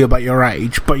bully you about your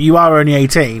age, but you are only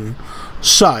 18,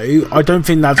 so I don't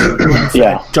think that's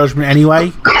a judgment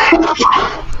anyway.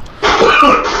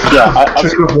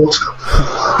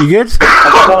 You good?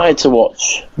 I've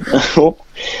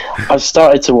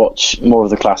started to watch more of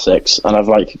the classics, and I've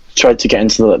tried to get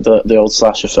into the old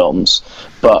slasher films,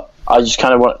 but I just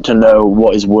kind of want to know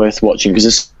what is worth watching, because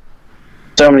there's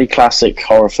so many classic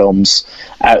horror films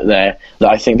out there that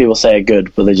I think people say are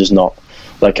good, but they're just not.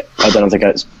 I don't think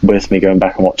it's worth me going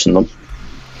back and watching them.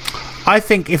 I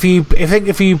think if you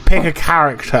pick a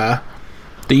character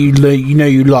that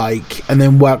you like, and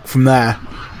then work from there,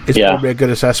 it's probably a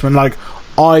good assessment.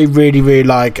 I really, really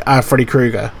like Freddy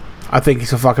Krueger. I think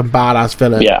he's a fucking badass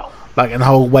villain. Yeah. And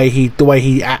the way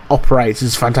he operates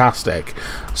is fantastic.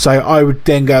 So I would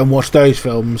then go and watch those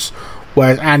films.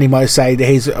 Whereas Andy might say that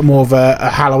he's more of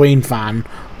a Halloween fan,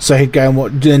 so he'd go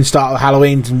and then start with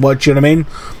Halloween and watch. You know what I mean?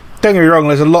 Don't get me wrong.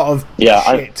 There's a lot of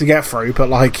shit to get through, but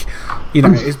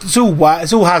it's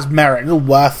all has merit. It's all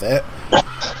worth it.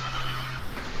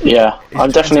 Yeah,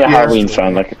 I'm definitely a Halloween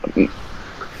fan.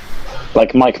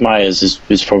 Mike Myers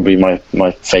is probably my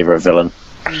favourite villain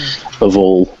of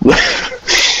all. I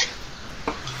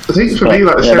think for me,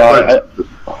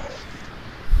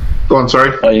 go on,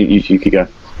 sorry. Oh, you could go.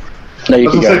 No,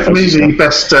 you could go. For me, the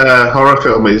best horror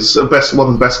film is one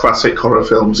of the best classic horror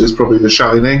films is probably The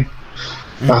Shining.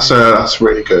 That's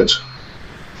really good.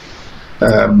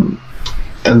 And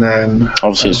then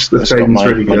obviously it's got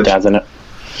my dad in it.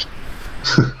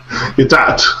 Your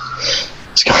dad?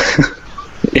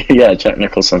 Yeah, Jack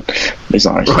Nicholson. He's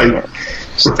not actually right.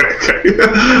 Okay.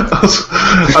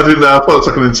 I didn't know. I thought it was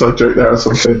an inside joke there or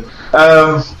something.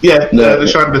 The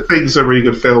Shining. The Thing's a really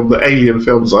good film. The Alien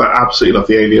films, I absolutely love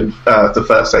the Alien. The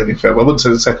first Alien film. I wouldn't say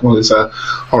the second one is a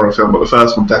horror film, but the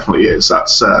first one definitely is.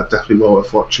 That's definitely well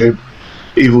worth watching.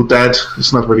 Evil Dead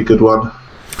is another really good one.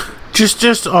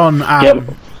 Just on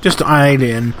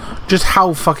Alien, just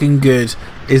how fucking good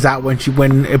is that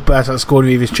when it bursts out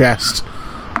scoring with his chest?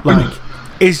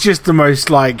 It's just the most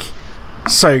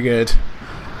so good.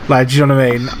 Like, do you know what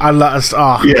I mean? I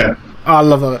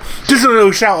love it. Just a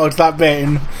little shout out to that bit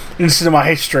in cinema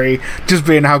history, just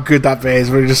being how good that bit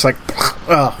is. We're just like,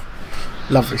 oh,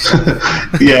 lovely stuff.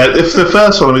 Yeah, if the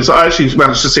first one, I actually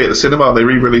managed to see it at the cinema. They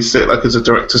re-released it like as a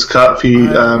director's cut a few,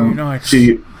 nice.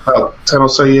 about 10 or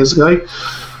so years ago.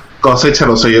 God, I say 10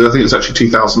 or so years. I think it's actually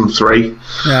 2003.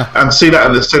 Yeah, and see that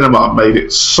in the cinema made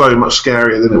it so much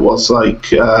scarier than it was like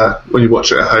when you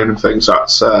watch it at home and things.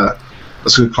 That's a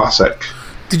good classic.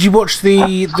 Did you watch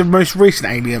the most recent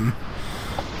Alien?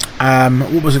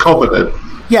 What was it Covenant? called?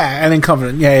 Yeah, and then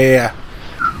Covenant. Yeah.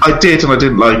 I did, and I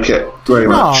didn't like it very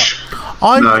much.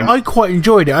 I quite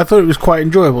enjoyed it. I thought it was quite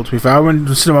enjoyable, to be fair. I went to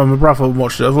the cinema with my brother and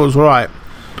watched it. I thought it was alright.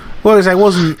 Well, it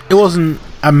wasn't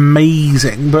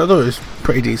amazing, but I thought it was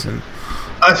pretty decent.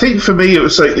 I think for me it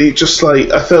was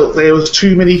I felt there was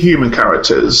too many human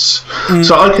characters.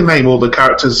 So I can name all the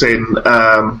characters in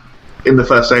the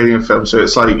first Alien film. So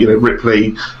it's like,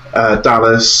 Ripley,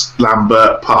 Dallas,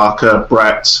 Lambert, Parker,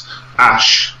 Brett,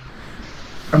 Ash,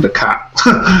 and the cat.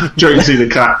 Jonesy the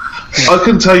cat. I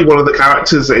couldn't tell you one of the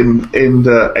characters in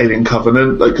the Alien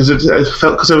Covenant, because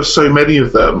there were so many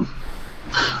of them.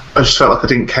 I just felt like I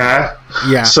didn't care.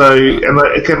 Yeah. So, and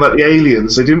again, like the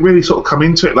aliens, they didn't really sort of come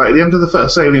into it. Like at the end of the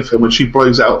first Alien film, when she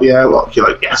blows out the airlock, you're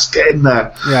like, yes, get in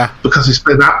there. Yeah. Because it's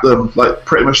been at them like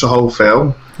pretty much the whole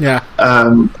film. Yeah.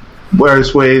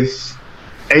 Whereas with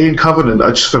Alien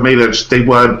Covenant, for me, they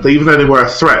weren't. Even though they were a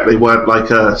threat, they weren't like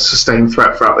a sustained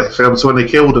threat throughout the film. So when they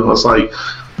killed them, I was like,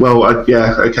 well,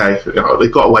 okay, they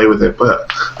got away with it. But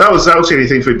that was the only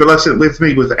thing for me. But like I said, with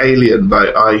me with Alien,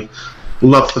 I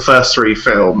loved the first three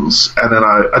films, and then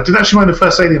I didn't actually mind the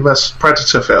first Alien vs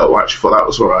Predator film. I actually thought that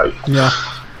was alright. Yeah.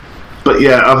 But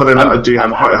yeah, other than that, I do have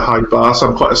quite a high bar, so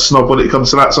I'm quite a snob when it comes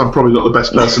to that, so I'm probably not the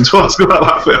best person to ask about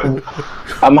that film.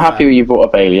 I'm happy you brought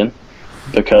up Alien,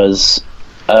 because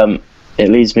it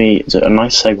leads me to a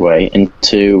nice segue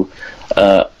into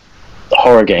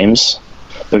horror games,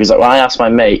 because when I asked my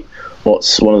mate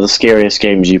what's one of the scariest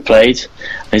games you played,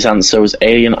 his answer was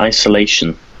Alien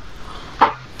Isolation.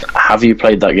 Have you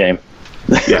played that game?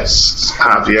 Yes,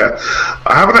 yeah.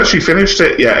 I haven't actually finished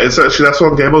it yet. That's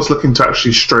one game I was looking to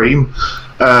actually stream,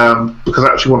 because I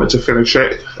actually wanted to finish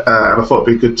it, and I thought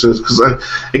it'd be good to, because I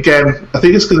think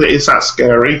it's because it is that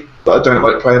scary that I don't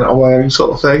like playing it on my own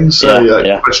sort of thing. So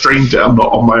if I streamed it, I'm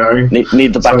not on my own.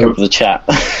 Need the backup of the chat.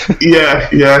 yeah.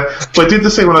 But I did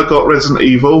the same when I got Resident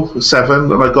Evil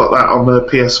 7, and I got that on the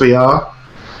PSVR,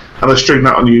 and I streamed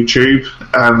that on YouTube,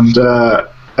 and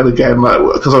again,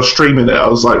 because I was streaming it, I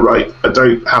was like, right, I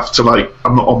don't have to,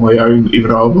 I'm not on my own,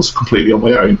 even though I was completely on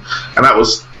my own. And that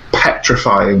was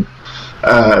petrifying.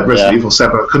 Resident Evil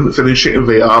 7, I couldn't finish it in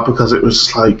VR because it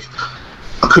was I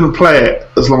couldn't play it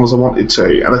as long as I wanted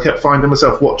to. And I kept finding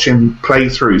myself watching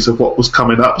playthroughs of what was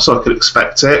coming up so I could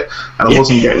expect it. And I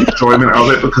wasn't getting enjoyment out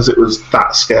of it because it was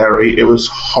that scary. It was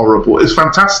horrible. It's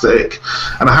fantastic.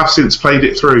 And I have since played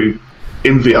it through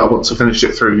in VR once I finished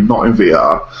it through, not in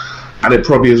VR. And it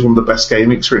probably is one of the best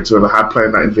gaming experiences I've ever had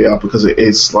playing that in VR, because it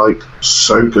is so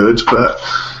good. But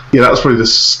yeah, that was probably the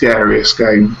scariest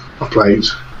game I've played.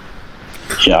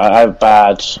 Yeah, I have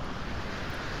bad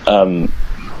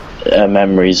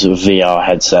memories of VR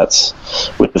headsets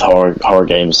with horror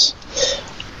games.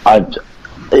 I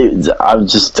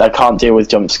can't deal with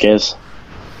jump scares.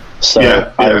 So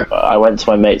I went to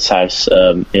my mate's house,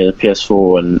 the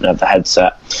PS4, and had the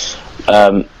headset.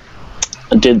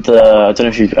 I don't know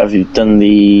if have you done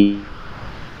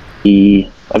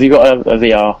have you got a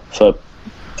VR for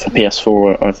PS4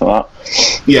 or anything like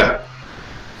that? Yeah.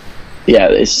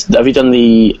 Have you done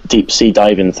the deep sea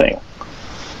diving thing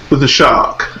with the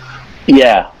shark?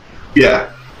 Yeah.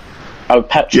 I would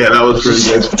Yeah, that was really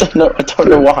good. I don't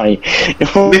know why.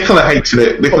 Nicola hated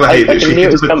it. I knew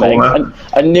it was coming.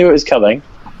 I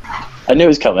knew it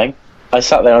was coming. I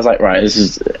sat there and I was like, right, this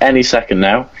is any second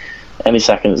now. Any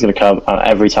second it's going to come, and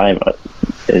every time it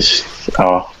looks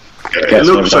so good. It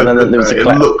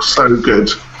looks so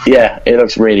good. Yeah, it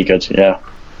looks really good. Yeah,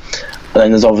 and then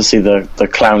there's obviously the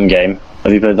clown game.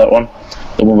 Have you played that one?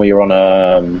 The one where you're on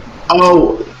a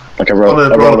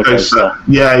roller coaster.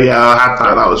 Yeah, I had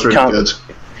that. That was really good.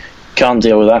 Can't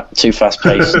deal with that. Too fast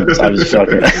paced. I just feel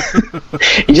like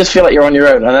you just feel like you're on your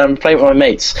own. And I'm playing with my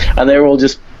mates, and they're all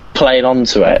just playing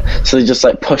onto it, so they're just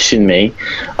pushing me.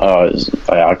 I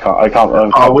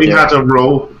can't. We had a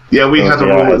rule. Yeah, we had a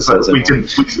rule. We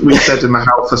said in the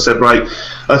house. I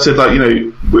said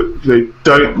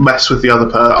don't mess with the other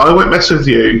person. I won't mess with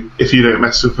you if you don't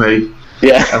mess with me.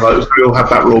 Yeah, and we all have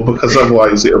that rule, because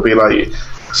otherwise it'll be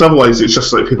otherwise it's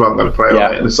just people aren't going to play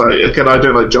on it. And it's again, I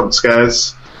don't like jump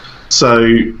scares, so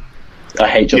I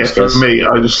hate jump scares. For me,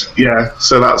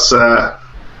 so that's that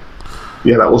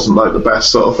wasn't like the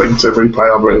best sort of thing to really play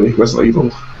on, really, Resident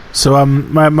Evil. So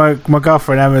my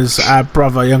girlfriend Emma's younger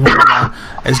brother,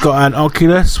 has got an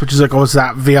Oculus, which is like obviously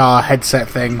that VR headset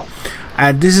thing.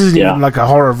 And this isn't even like a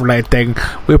horror related thing.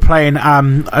 We're playing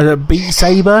a Beat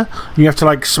Saber, and you have to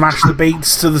like smash the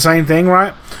beats to the same thing,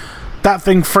 right? That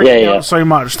thing freaked me out so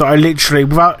much that I literally,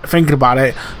 without thinking about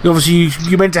it, obviously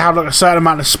you're meant to have like a certain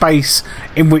amount of space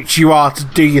in which you are to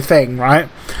do your thing, right?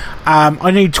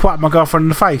 I need to twat my girlfriend in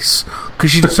the face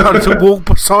because she decided to walk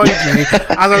beside me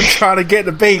as I'm trying to get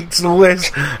the beats and all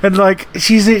this, and like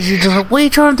she's literally just like, "What are you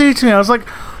trying to do to me?" I was like,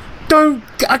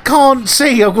 I can't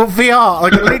see. I've got VR.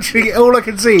 Like literally, all I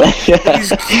can see is these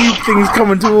cube things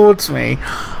coming towards me.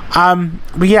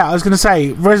 But yeah, I was going to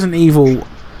say, Resident Evil.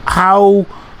 How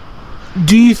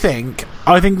do you think?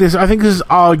 I think this is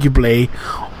arguably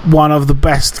one of the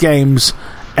best games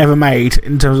ever made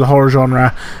in terms of the horror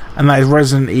genre, and that is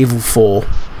Resident Evil 4,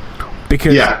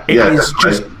 because it is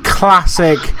just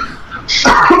classic.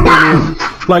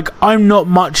 Like, I'm not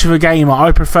much of a gamer.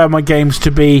 I prefer my games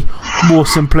to be more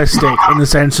simplistic in the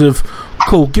sense of,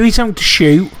 cool, give me something to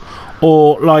shoot,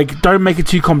 or like, don't make it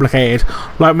too complicated.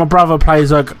 Like, my brother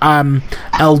plays like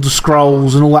Elder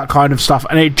Scrolls and all that kind of stuff,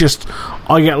 and it just,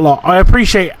 I get lost. I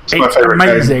appreciate it's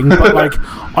amazing, but like,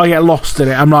 I get lost in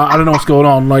it. I'm like, I don't know what's going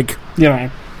on, like, you know.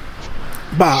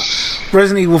 But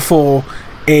Resident Evil 4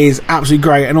 is absolutely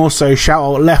great, and also shout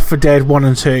out Left 4 Dead 1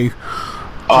 and 2.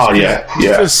 Oh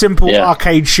yeah. For simple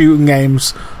arcade shooting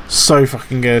games, so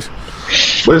fucking good.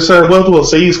 Well, World War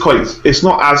Z is it's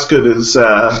not as good as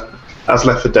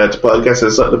Left 4 Dead, but I guess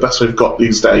it's like the best we've got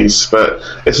these days. But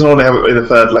it's an honour to have it in a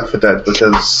third Left 4 Dead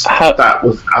because that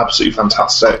was absolutely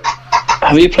fantastic.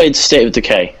 Have you played State of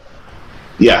Decay?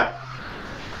 Yeah.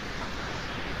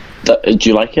 Do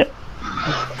you like it?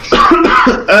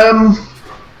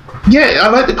 Yeah, I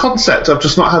like the concept. I've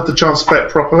just not had the chance to play it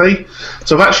properly.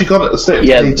 So I've actually got it at the State of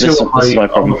Decay 2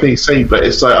 on the PC, but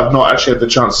it's like I've not actually had the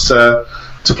chance to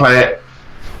play it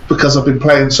because I've been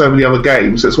playing so many other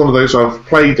games. It's one of those where I've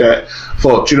played it,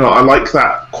 thought, do you know, I like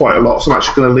that quite a lot, so I'm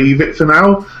actually going to leave it for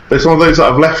now. But it's one of those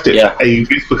that I've left it for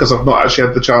ages because I've not actually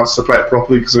had the chance to play it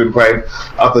properly because I've been playing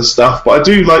other stuff. But I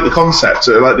do like the concept.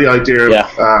 I like the idea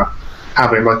of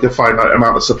having like a finite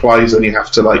amount of supplies, and you have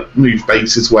to like move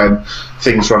bases when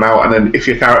things run out, and then if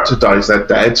your character dies, they're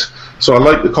dead. So I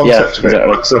like the concept of it,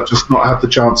 because I've just not had the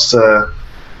chance to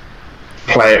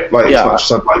play it as much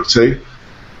as I'd like to.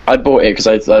 I bought it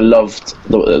because I loved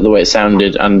the way it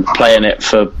sounded, and playing it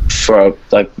for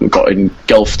I got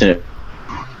engulfed in it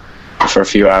for a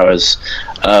few hours.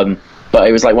 But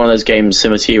it was like one of those games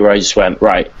similar to you where I just went,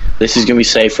 right, this is going to be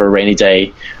safe for a rainy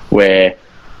day where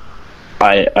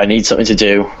I need something to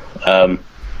do, and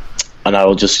I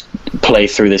will just play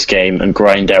through this game and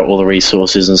grind out all the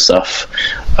resources and stuff,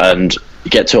 and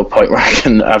get to a point where I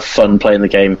can have fun playing the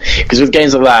game. Because with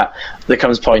games like that, there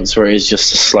comes points where it's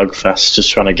just a slugfest, just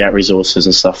trying to get resources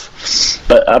and stuff.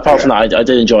 But apart from that, I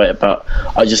did enjoy it, but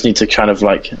I just need to kind of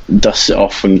like dust it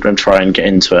off and try and get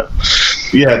into it.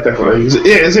 Yeah, definitely.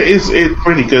 It's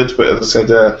really good, but as I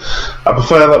said, I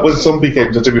prefer, like, with zombie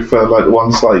games, I do prefer like the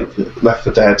ones like Left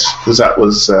 4 Dead, because that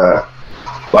was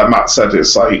like Matt said,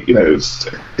 it's like, you know,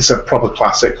 it's a proper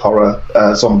classic horror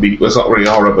zombie. Well, it's not really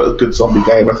horror, but a good zombie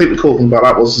game. I think the cool thing about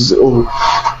that was it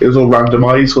was all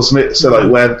randomised, wasn't it? So like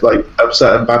where like a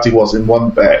certain baddie was in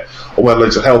one bit, or where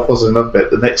loads of health was in another bit,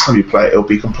 the next time you play it, it'll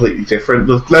be completely different.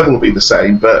 The level will be the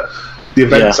same, but the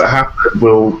events that happen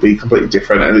will be completely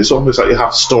different. And it's almost like you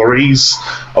have stories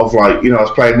of, like, you know, I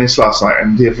was playing this last night,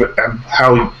 and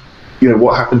how, you know,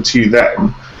 what happened to you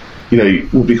then, you know,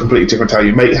 will be completely different to how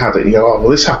your mate had it. And you go, oh, well,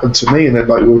 this happened to me, and then,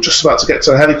 like, we were just about to get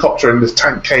to a helicopter, and this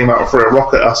tank came out and threw a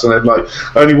rock at us, and then, like,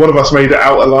 only one of us made it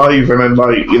out alive, and then,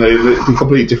 like, you know, it'd be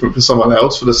completely different for someone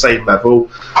else for the same level.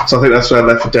 So I think that's where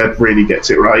Left 4 Dead really gets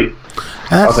it right.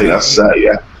 I think that's,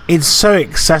 it's so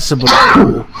accessible.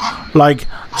 Like,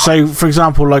 so, for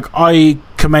example, like, I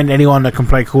commend anyone that can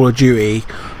play Call of Duty,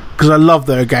 because I love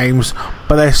their games,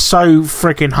 but they're so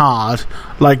freaking hard.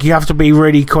 Like, you have to be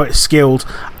really quite skilled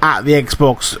at the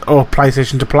Xbox or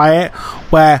PlayStation to play it,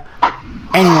 where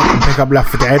anyone can pick up Left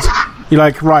 4 Dead. You're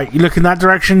like, right, you look in that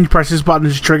direction, you press this button,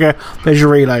 there's a trigger, there's your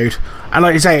reload. And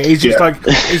like you say, it's just like,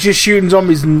 it's just shooting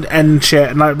zombies and shit,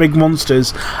 and like big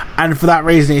monsters. And for that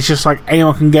reason, it's just like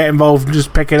anyone can get involved and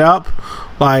just pick it up.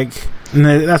 Like, and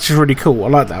that's just really cool. I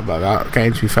like that about that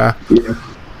game, to be fair. Yeah.